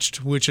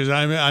attached, which is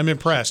I'm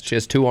impressed. She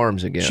has 2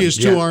 arms again. She has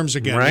two arms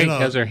again. Right,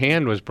 because her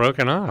hand was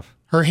broken off.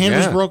 her hand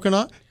was Yeah. broken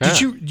off. Yeah.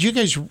 Did you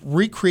guys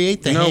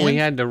recreate the hand? No, we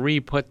had to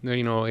re-put,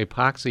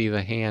 epoxy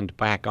the hand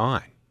back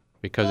on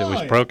because it was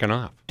Oh, yeah. broken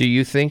off. Do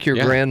you think your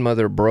Yeah.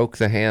 grandmother broke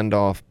the hand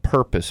off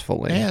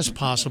purposefully? Yeah, it's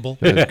possible.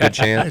 There's a good It's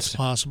chance.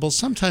 possible.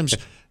 Sometimes,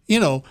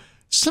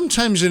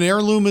 sometimes an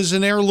heirloom is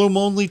an heirloom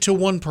only to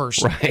one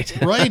person. Right.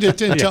 Right?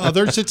 To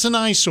others, it's an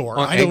eyesore.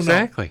 I don't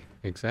know.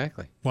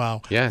 Exactly.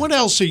 Wow. Yeah. What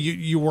else are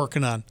you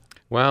working on?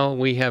 Well,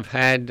 we have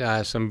had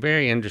some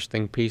very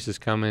interesting pieces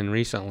come in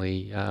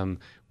recently.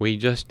 we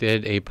just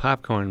did a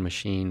popcorn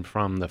machine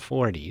from the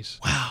 40s.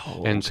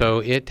 Wow. And so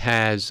it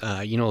has,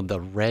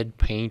 the red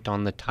paint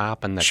on the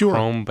top and the Sure.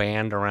 chrome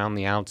band around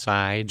the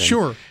outside. And,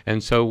 Sure.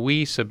 And so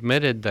we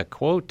submitted the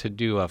quote to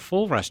do a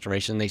full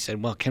restoration. They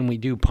said, well, can we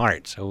do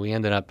parts? So we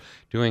ended up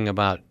doing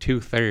about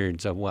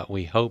 2/3 of what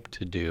we hoped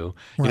to do.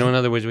 Right. In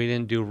other words, we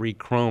didn't do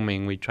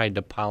re-chroming. We tried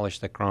to polish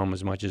the chrome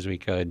as much as we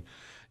could.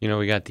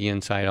 We got the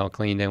inside all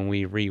cleaned and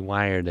we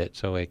rewired it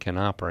so it can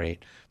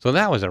operate. So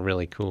that was a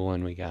really cool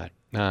one we got.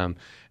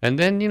 And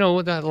then, a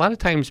lot of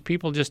times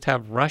people just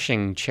have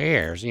rushing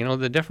chairs.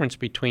 The difference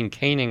between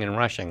caning and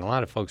rushing, a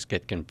lot of folks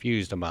get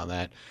confused about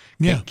that.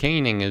 Yeah.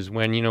 Caning is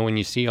when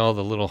you see all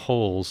the little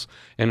holes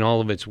and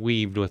all of it's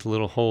weaved with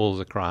little holes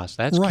across.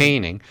 That's Right.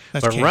 caning.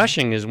 That's But caning.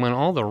 rushing is when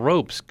all the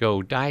ropes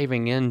go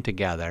diving in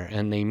together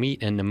and they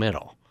meet in the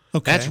middle.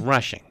 Okay. That's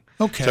rushing.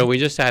 Okay. So we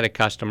just had a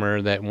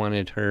customer that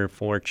wanted her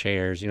 4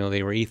 chairs.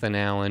 They were Ethan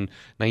Allen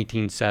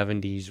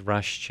 1970s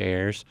rush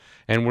chairs,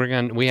 and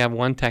we have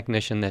one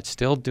technician that's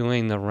still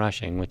doing the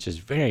rushing, which is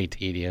very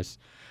tedious,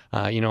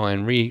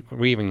 and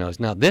reeving those.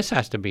 Now this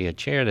has to be a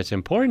chair that's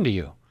important to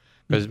you,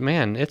 because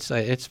man, it's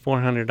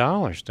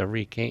 $400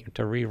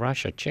 to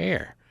re-rush a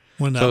chair.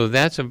 When, So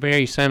that's a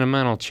very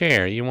sentimental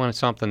chair. You want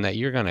something that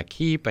you're going to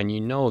keep, and you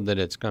know that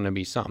it's going to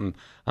be something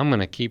I'm going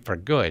to keep for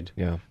good.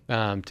 Yeah.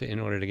 In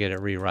order to get it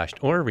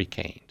re-rushed or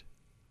recaned.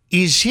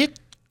 is it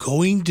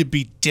going to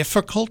be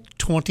difficult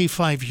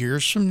 25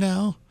 years from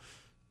now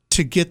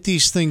to get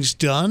these things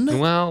done?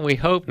 Well, we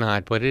hope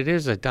not, but it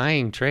is a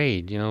dying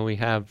trade. We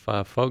have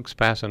folks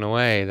passing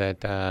away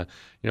that,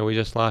 we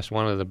just lost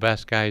one of the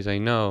best guys I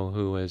know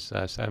who was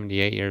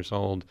 78 years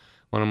old,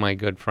 one of my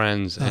good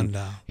friends, and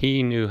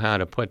he knew how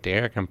to put the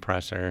air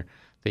compressor,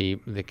 the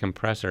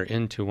compressor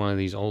into one of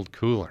these old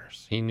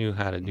coolers. He knew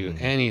how to do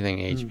anything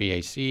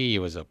HVAC. He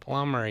was a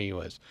plumber.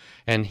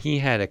 And he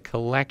had a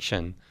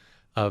collection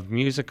of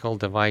musical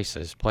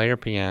devices, player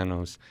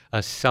pianos,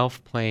 a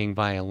self-playing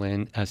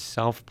violin, a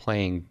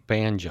self-playing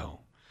banjo.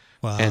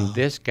 Wow. And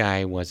this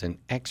guy was an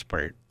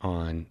expert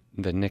on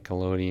the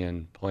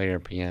Nickelodeon player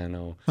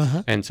piano.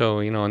 And so,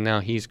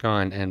 now he's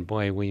gone, and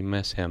boy, we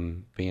miss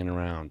him being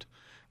around,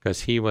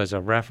 because he was a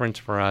reference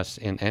for us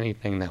in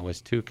anything that was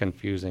too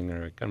confusing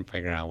or couldn't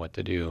figure out what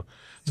to do.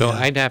 So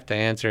I'd have to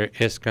answer,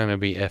 it's going to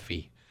be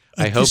iffy.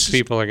 I hope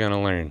people are going to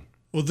learn.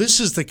 Well, this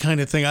is the kind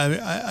of thing,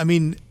 I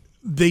mean,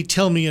 they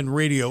tell me in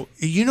radio,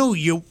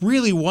 you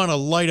really want to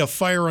light a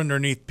fire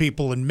underneath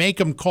people and make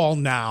them call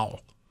now,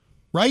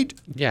 right?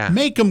 Yeah.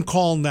 Make them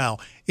call now.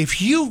 If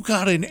you've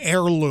got an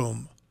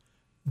heirloom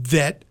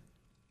that,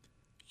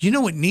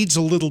 it needs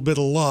a little bit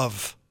of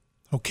love,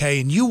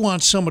 okay, and you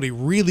want somebody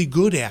really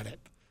good at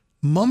it,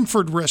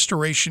 Mumford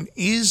Restoration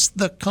is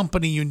the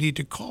company you need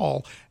to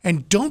call,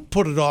 and don't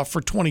put it off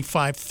for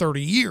 25,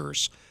 30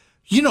 years.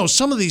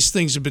 Some of these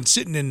things have been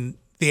sitting in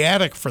the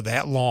attic for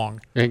that long.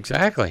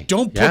 Exactly.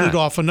 Don't put it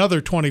off another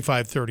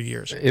 25, 30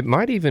 years. It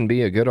might even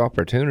be a good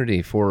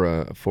opportunity for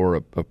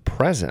a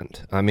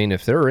present. I mean,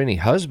 if there are any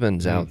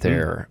husbands out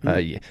there,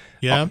 the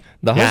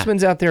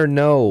husbands out there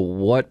know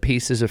what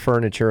pieces of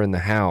furniture in the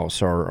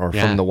house are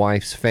from the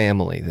wife's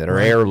family that are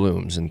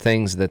heirlooms and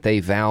things that they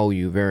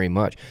value very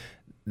much.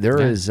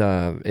 There is,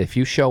 if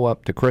you show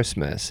up to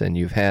Christmas and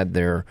you've had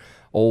their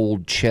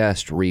old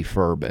chest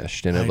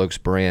refurbished and it looks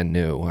brand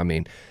new, I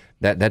mean,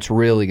 that's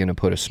really going to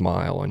put a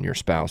smile on your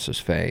spouse's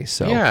face.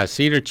 So yeah,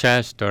 cedar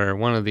chest or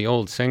one of the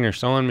old Singer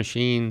sewing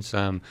machines.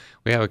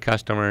 We have a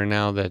customer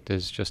now that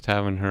is just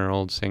having her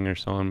old Singer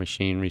sewing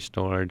machine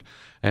restored,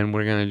 and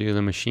we're going to do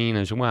the machine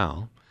as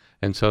well.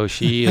 And so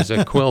she is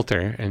a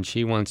quilter, and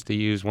she wants to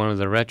use one of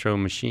the retro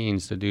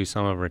machines to do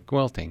some of her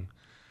quilting.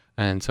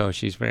 And so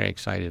she's very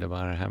excited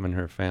about having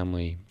her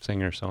family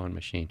Singer sewing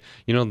machine.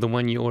 The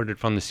one you ordered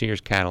from the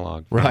Sears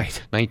catalog.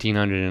 Right.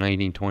 1900 and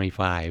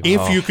 1925.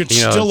 If you could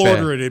still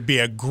order it, it'd be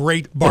a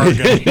great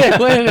bargain.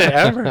 Wouldn't it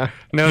ever?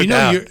 No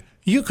doubt.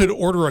 You could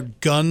order a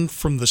gun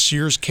from the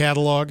Sears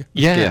catalog.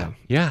 Yeah.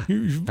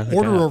 You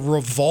order a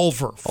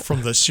revolver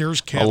from the Sears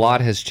a catalog. lot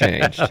has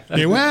changed.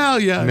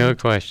 No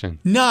question.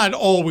 Not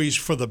always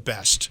for the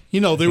best. They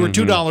were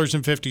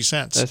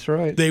 $2.50. That's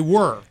right. They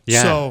were.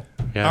 Yeah. So,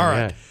 all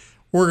right. Yeah.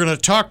 We're going to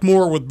talk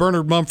more with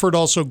Bernard Mumford,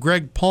 also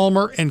Greg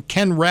Palmer and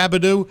Ken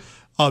Rabideau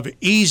of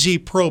Easy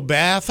Pro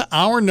Bath.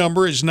 Our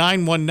number is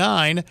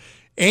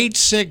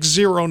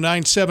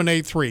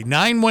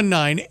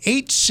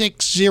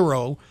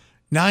 919-860-9783.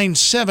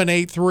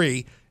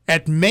 919-860-9783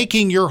 at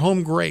Making Your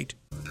Home Great.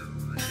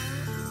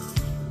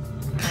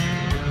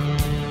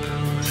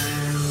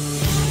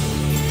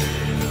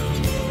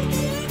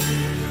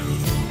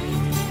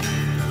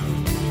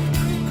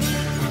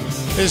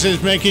 This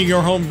is Making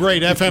Your Home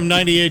Great, FM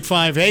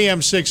 98.5,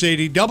 AM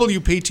 680,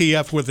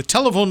 WPTF, where the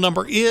telephone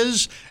number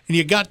is, and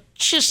you got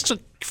just a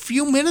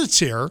few minutes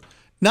here,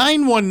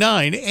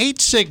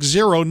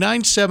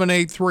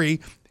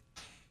 919-860-9783.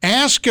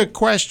 Ask a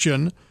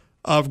question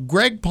of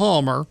Greg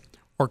Palmer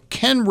or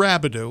Ken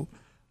Rabideau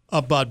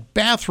about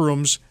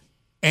bathrooms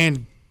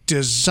and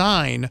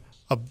design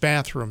of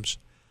bathrooms.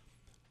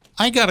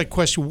 I got a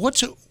question.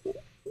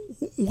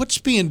 what's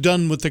being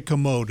done with the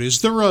commode?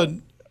 Is there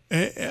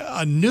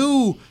a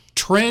new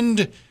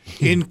trend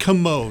in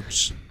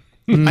commodes?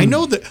 I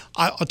know that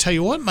I'll tell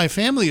you what, my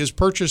family has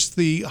purchased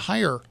the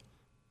higher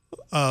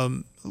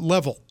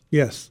level,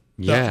 Yes.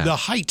 the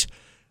height.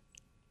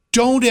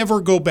 Don't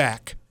ever go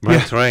back.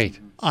 That's right.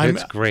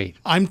 That's great.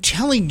 I'm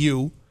telling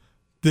you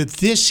that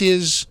this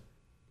is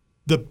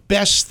the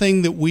best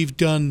thing that we've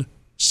done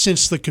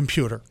since the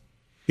computer.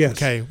 Yes.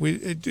 Okay,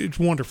 it's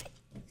wonderful.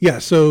 Yeah.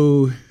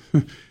 So,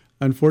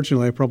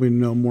 unfortunately, I probably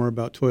know more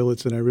about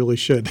toilets than I really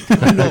should.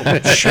 No,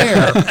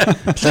 share.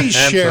 Please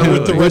share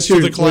with the rest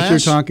of the class. What you're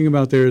talking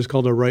about there is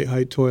called a right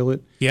height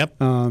toilet. Yep.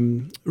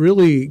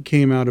 Really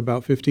came out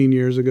about 15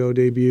 years ago,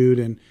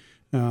 debuted,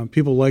 and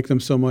people like them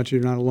so much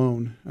you're not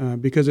alone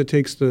because it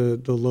takes the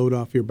load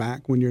off your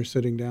back when you're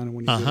sitting down and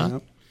when you're getting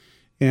up.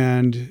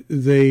 And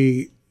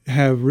they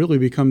have really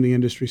become the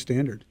industry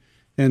standard.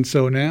 And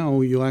so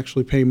now you'll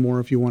actually pay more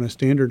if you want a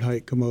standard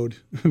height commode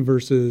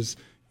versus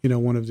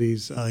one of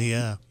these.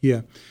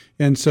 Yeah.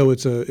 And so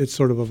it's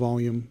sort of a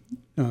volume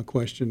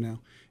question now.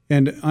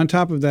 And on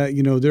top of that,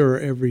 there are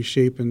every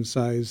shape and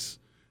size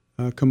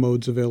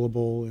commodes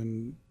available,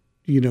 and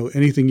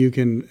anything you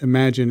can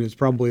imagine is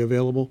probably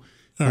available.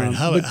 All right.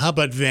 How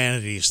about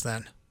vanities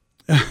then?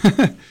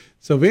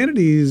 So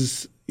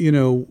vanities,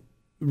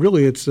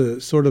 really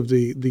it's sort of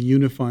the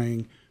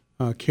unifying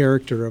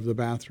character of the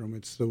bathroom.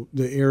 It's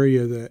the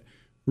area that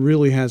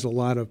really has a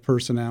lot of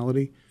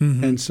personality.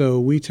 Mm-hmm. And so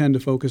we tend to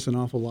focus an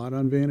awful lot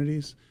on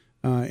vanities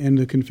and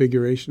the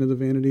configuration of the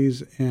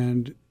vanities.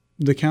 And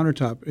the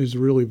countertop is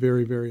really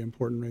very, very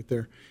important right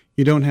there.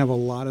 You don't have a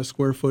lot of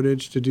square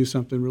footage to do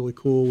something really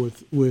cool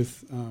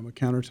with a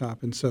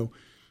countertop. And so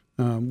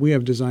we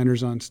have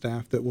designers on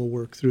staff that will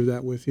work through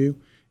that with you.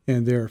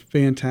 And they're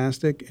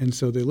fantastic. And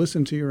so they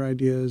listen to your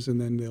ideas, and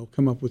then they'll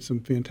come up with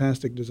some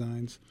fantastic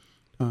designs.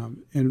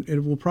 And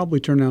it will probably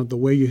turn out the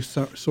way you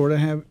sort of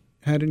have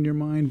had in your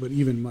mind, but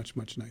even much,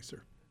 much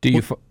nicer. Do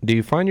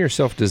you find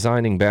yourself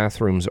designing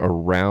bathrooms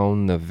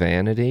around the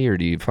vanity, or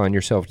do you find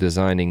yourself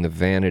designing the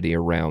vanity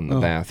around the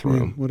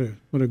bathroom? Man,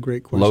 what a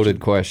great question.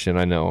 Loaded question,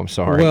 I know. I'm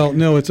sorry. Well,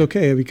 no, it's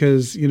okay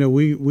because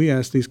we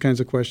ask these kinds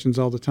of questions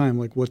all the time,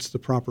 like what's the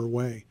proper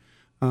way?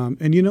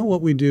 And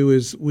what we do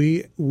is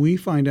we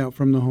find out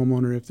from the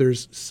homeowner if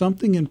there's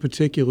something in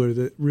particular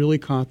that really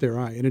caught their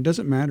eye, and it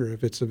doesn't matter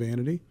if it's a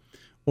vanity,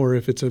 or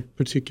if it's a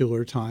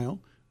particular tile,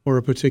 or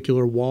a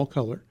particular wall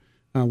color.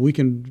 We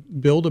can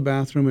build a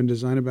bathroom and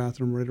design a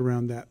bathroom right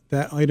around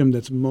that item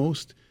that's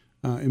most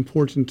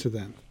important to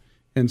them.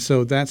 And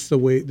so that's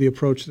the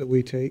approach that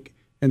we take.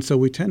 And so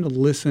we tend to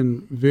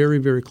listen very,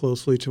 very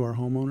closely to our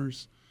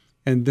homeowners,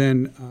 and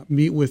then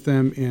meet with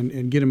them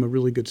and get them a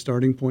really good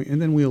starting point.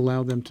 And then we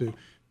allow them to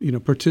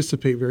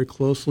participate very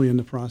closely in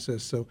the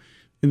process. So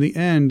in the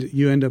end,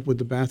 you end up with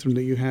the bathroom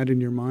that you had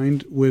in your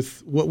mind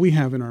with what we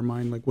have in our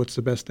mind, like what's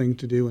the best thing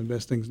to do and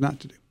best things not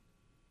to do.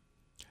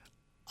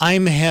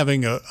 I'm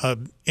having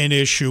an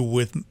issue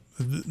with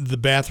the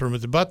bathroom.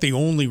 It's about the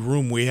only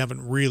room we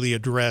haven't really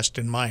addressed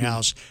in my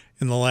house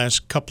in the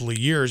last couple of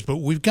years. But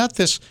we've got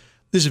this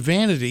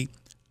vanity.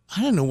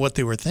 I don't know what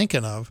they were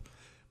thinking of,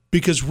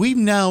 because we've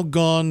now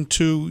gone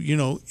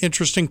to,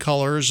 interesting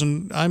colors,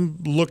 and I'm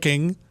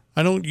looking.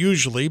 I don't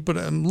usually, but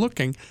I'm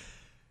looking.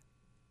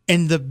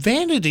 And the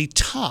vanity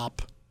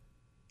top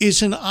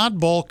is an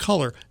oddball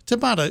color. It's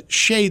about a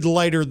shade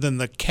lighter than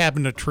the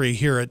cabinetry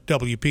here at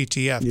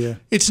WPTF. Yeah.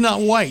 It's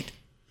not white.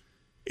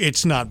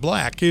 It's not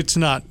black. It's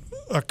not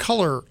a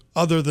color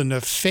other than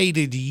a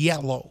faded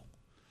yellow.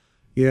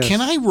 Yes.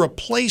 Can I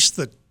replace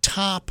the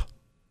top?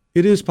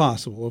 It is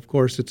possible. Of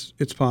course,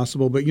 it's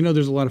possible. But,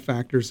 there's a lot of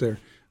factors there.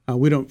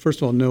 We don't,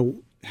 first of all, know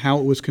how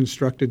it was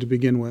constructed to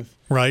begin with.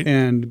 Right.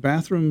 And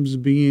bathrooms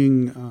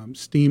being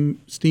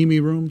steamy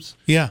rooms.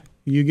 Yeah.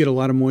 You get a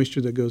lot of moisture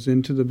that goes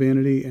into the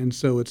vanity, and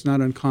so it's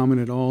not uncommon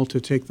at all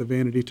to take the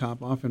vanity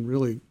top off, and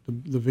really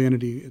the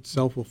vanity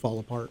itself will fall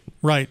apart.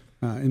 Right.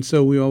 And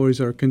so we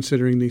always are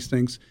considering these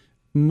things.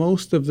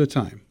 Most of the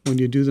time, when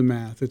you do the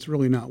math, it's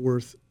really not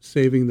worth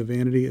saving the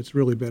vanity. It's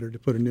really better to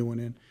put a new one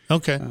in.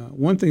 Okay.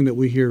 One thing that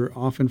we hear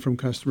often from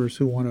customers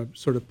who want to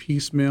sort of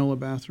piecemeal a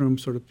bathroom,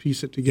 sort of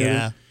piece it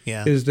together,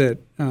 is that,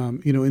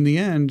 in the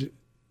end,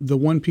 the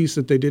one piece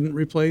that they didn't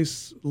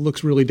replace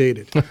looks really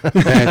dated.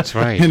 That's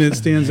right. And it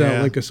stands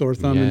out like a sore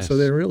thumb. Yes. And so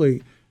they're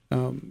really,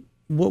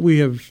 what we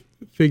have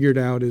figured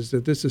out is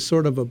that this is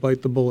sort of a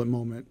bite the bullet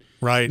moment.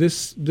 Right.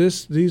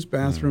 These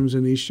bathrooms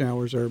and these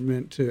showers are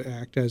meant to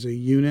act as a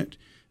unit.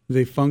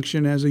 They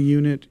function as a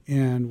unit.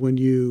 And when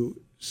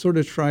you sort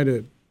of try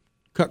to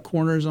cut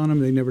corners on them,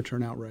 they never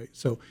turn out right.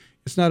 So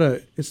it's not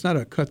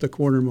a cut the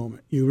corner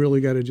moment. You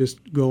really got to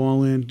just go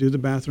all in, do the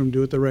bathroom,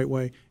 do it the right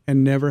way,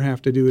 and never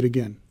have to do it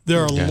again. There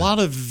are a lot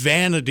of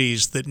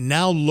vanities that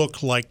now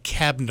look like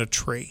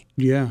cabinetry.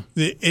 Yeah.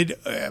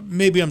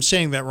 Maybe I'm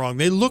saying that wrong.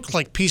 They look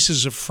like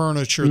pieces of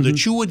furniture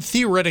that you would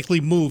theoretically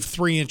move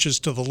 3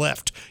 inches to the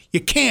left. You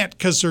can't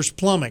because there's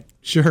plumbing.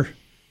 Sure.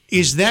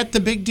 Is that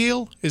the big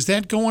deal? Is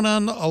that going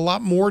on a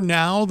lot more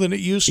now than it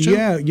used to?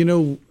 Yeah.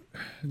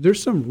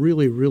 There's some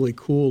really, really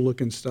cool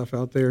looking stuff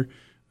out there.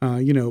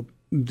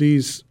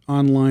 these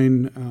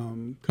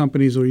online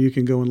companies where you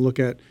can go and look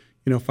at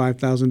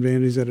 5,000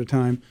 vanities at a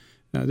time.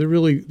 They're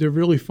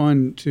really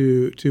fun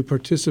to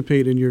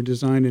participate in your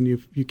design, and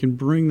you can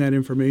bring that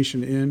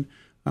information in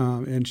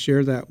and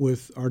share that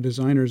with our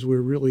designers.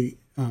 We're really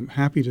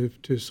happy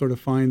to sort of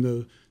find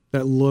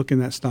that look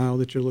and that style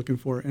that you're looking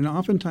for, and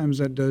oftentimes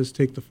that does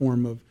take the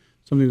form of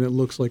something that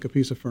looks like a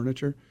piece of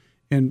furniture.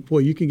 And boy,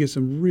 you can get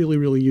some really,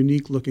 really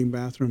unique looking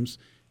bathrooms.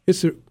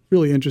 It's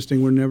really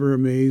interesting. We're never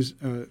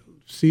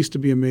cease to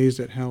be amazed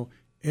at how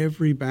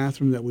every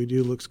bathroom that we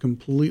do looks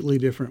completely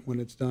different when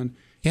it's done.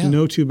 Yeah.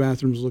 No two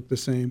bathrooms look the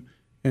same,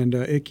 and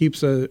it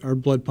keeps our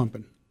blood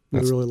pumping. We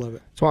really love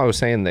it. That's why I was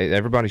saying that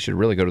everybody should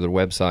really go to their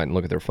website and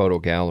look at their photo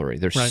gallery.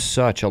 There's Right.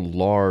 such a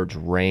large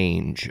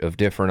range of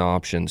different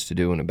options to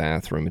do in a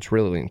bathroom. It's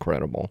really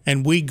incredible.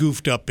 And we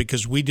goofed up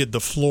because we did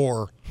the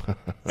floor,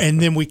 and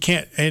then we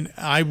can't. And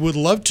I would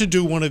love to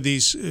do one of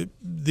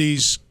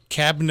these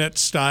cabinet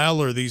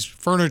style or these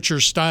furniture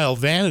style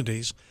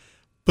vanities,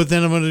 but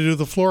then I'm going to do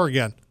the floor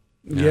again.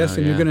 Yes,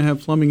 and you're going to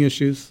have plumbing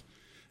issues.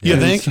 You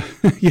And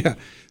think? Yeah.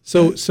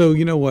 So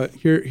you know what?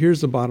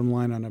 Here's the bottom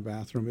line on a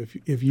bathroom.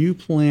 If you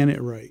plan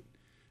it right,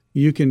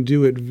 you can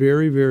do it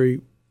very,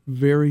 very,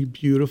 very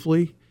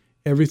beautifully.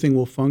 Everything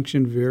will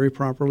function very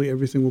properly.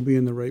 Everything will be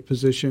in the right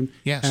position.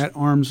 Yes. At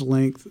arm's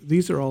length.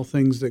 These are all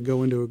things that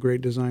go into a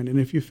great design. And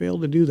if you fail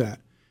to do that,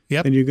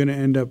 Yep. then you're going to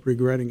end up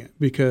regretting it,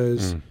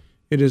 because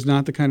it is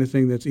not the kind of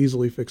thing that's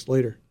easily fixed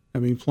later. I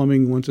mean,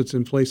 plumbing, once it's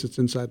in place, it's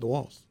inside the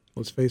walls.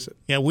 Let's face it.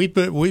 Yeah,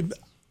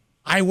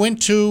 I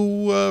went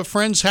to a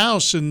friend's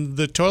house and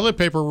the toilet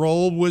paper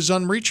roll was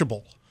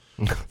unreachable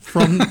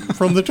from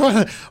the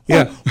toilet.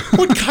 Yeah.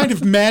 What kind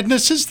of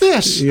madness is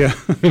this? Yeah.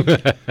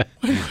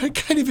 What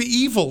kind of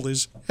evil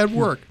is at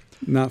work?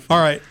 Not fun.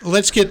 All right,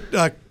 let's get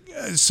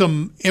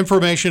some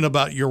information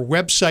about your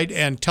website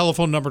and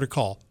telephone number to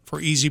call for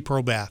Easy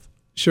Pro Bath.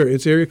 Sure.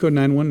 It's area code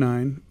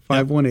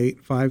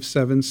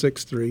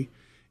 919-518-5763.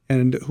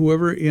 And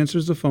whoever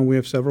answers the phone, we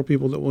have several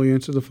people that will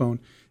answer the phone.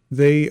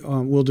 They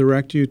will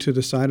direct you to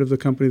the side of the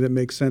company that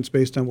makes sense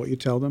based on what you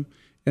tell them.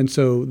 And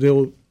so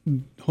they'll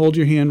hold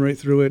your hand right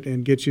through it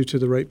and get you to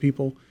the right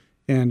people,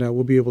 and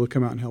we'll be able to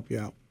come out and help you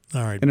out.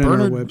 All right, And on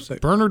our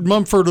website. Bernard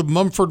Mumford of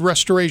Mumford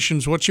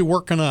Restorations, what you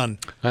working on?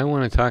 I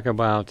want to talk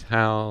about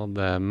how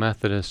the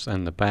Methodists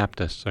and the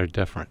Baptists are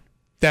different.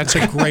 That's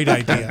a great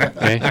idea.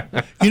 Okay?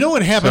 You know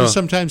what happens So-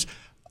 sometimes?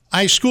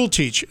 I school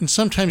teach, and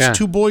sometimes Yeah.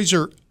 two boys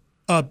are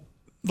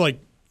like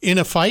in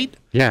a fight,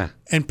 Yeah.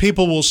 and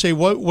people will say,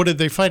 "What did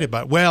they fight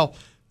about?" Well,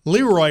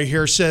 Leroy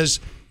here says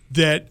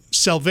that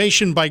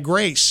salvation by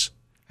grace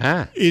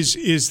Ah.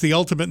 is the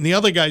ultimate, and the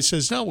other guy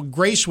says, "No,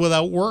 grace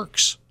without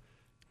works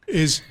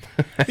is."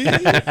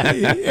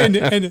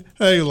 and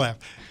you laugh.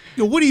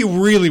 What do you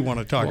really want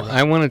to talk about?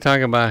 I want to talk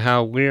about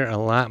how we're a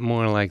lot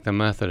more like the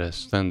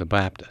Methodists than the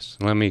Baptists.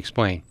 Let me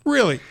explain.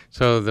 Really?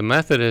 So the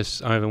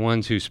Methodists are the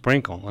ones who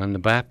sprinkle, and the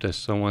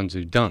Baptists are the ones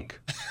who dunk.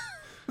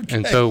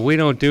 And so we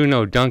don't do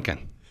no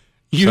dunking.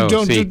 You So,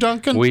 don't see, do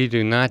Duncan? We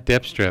do not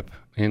dip strip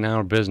in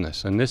our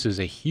business, and this is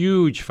a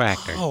huge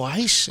factor. Oh,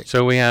 I see.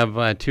 So we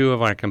have two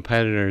of our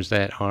competitors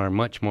that are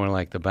much more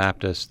like the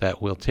Baptists, that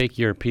will take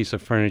your piece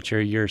of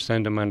furniture, your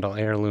sentimental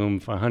heirloom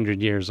for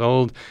 100 years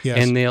old, Yes.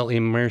 and they'll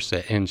immerse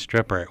it in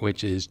stripper,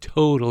 which is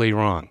totally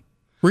wrong.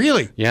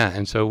 Really? Yeah,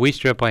 and so we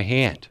strip by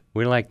hand.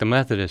 We're like the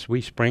Methodists, we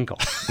sprinkle.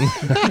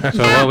 So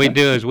what we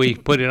do is we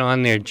put it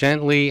on there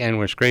gently, and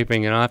we're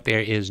scraping it off.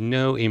 There is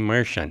no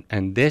immersion,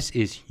 and this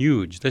is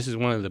huge. This is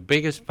one of the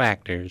biggest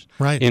factors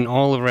Right. in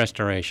all of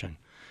restoration,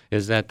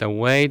 is that the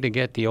way to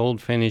get the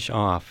old finish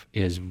off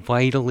is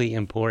vitally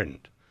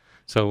important.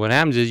 So what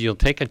happens is you'll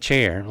take a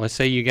chair. Let's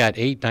say you got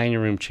 8 dining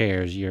room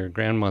chairs, your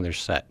grandmother's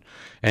set,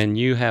 and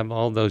you have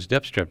all those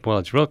dip stripped. Well,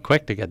 it's real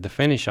quick to get the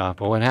finish off,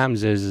 but what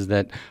happens is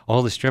that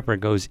all the stripper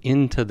goes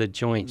into the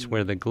joints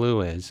where the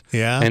glue is,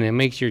 Yeah. and it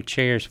makes your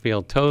chairs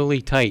feel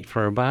totally tight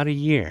for about a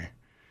year.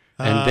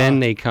 And then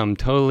they come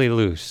totally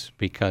loose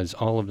because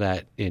all of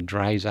that, it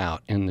dries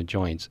out in the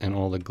joints and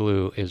all the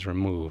glue is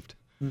removed.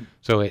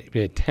 So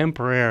it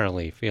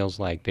temporarily feels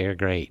like they're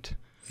great.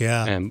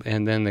 Yeah. And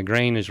then the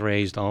grain is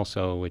raised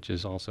also, which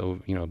is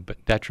also,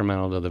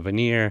 detrimental to the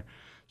veneer.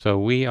 So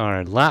we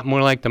are a lot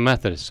more like the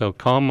Methodists. So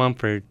call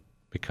Mumford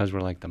because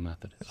we're like the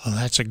Methodists. Oh,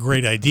 that's a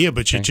great idea,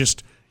 but you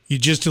just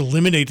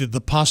eliminated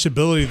the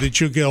possibility that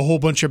you'll get a whole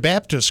bunch of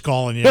Baptists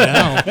calling you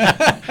now.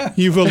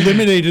 You've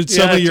eliminated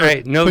some Yeah, of your that's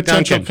right. No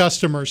potential Duncan.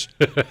 customers.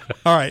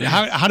 All right.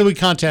 How do we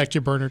contact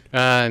you, Bernard?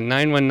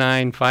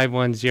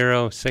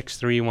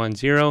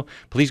 919-510-6310.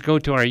 Please go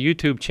to our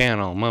YouTube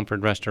channel,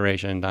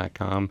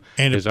 MumfordRestoration.com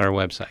And is our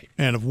website.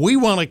 And if we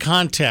want to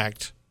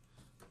contact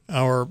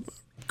our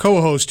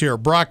co-host here,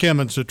 Brock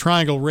Emmons, the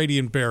Triangle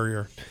Radiant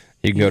Barrier,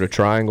 You can go to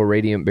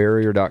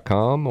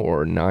triangleradiantbarrier.com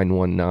or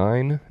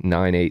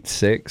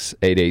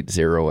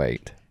 919-986-8808.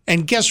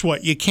 and guess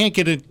what? You can't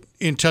get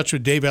in touch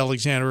with Dave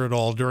Alexander at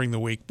all during the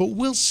week, but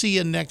we'll see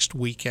you next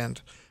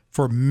weekend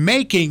for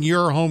Making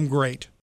Your Home Great.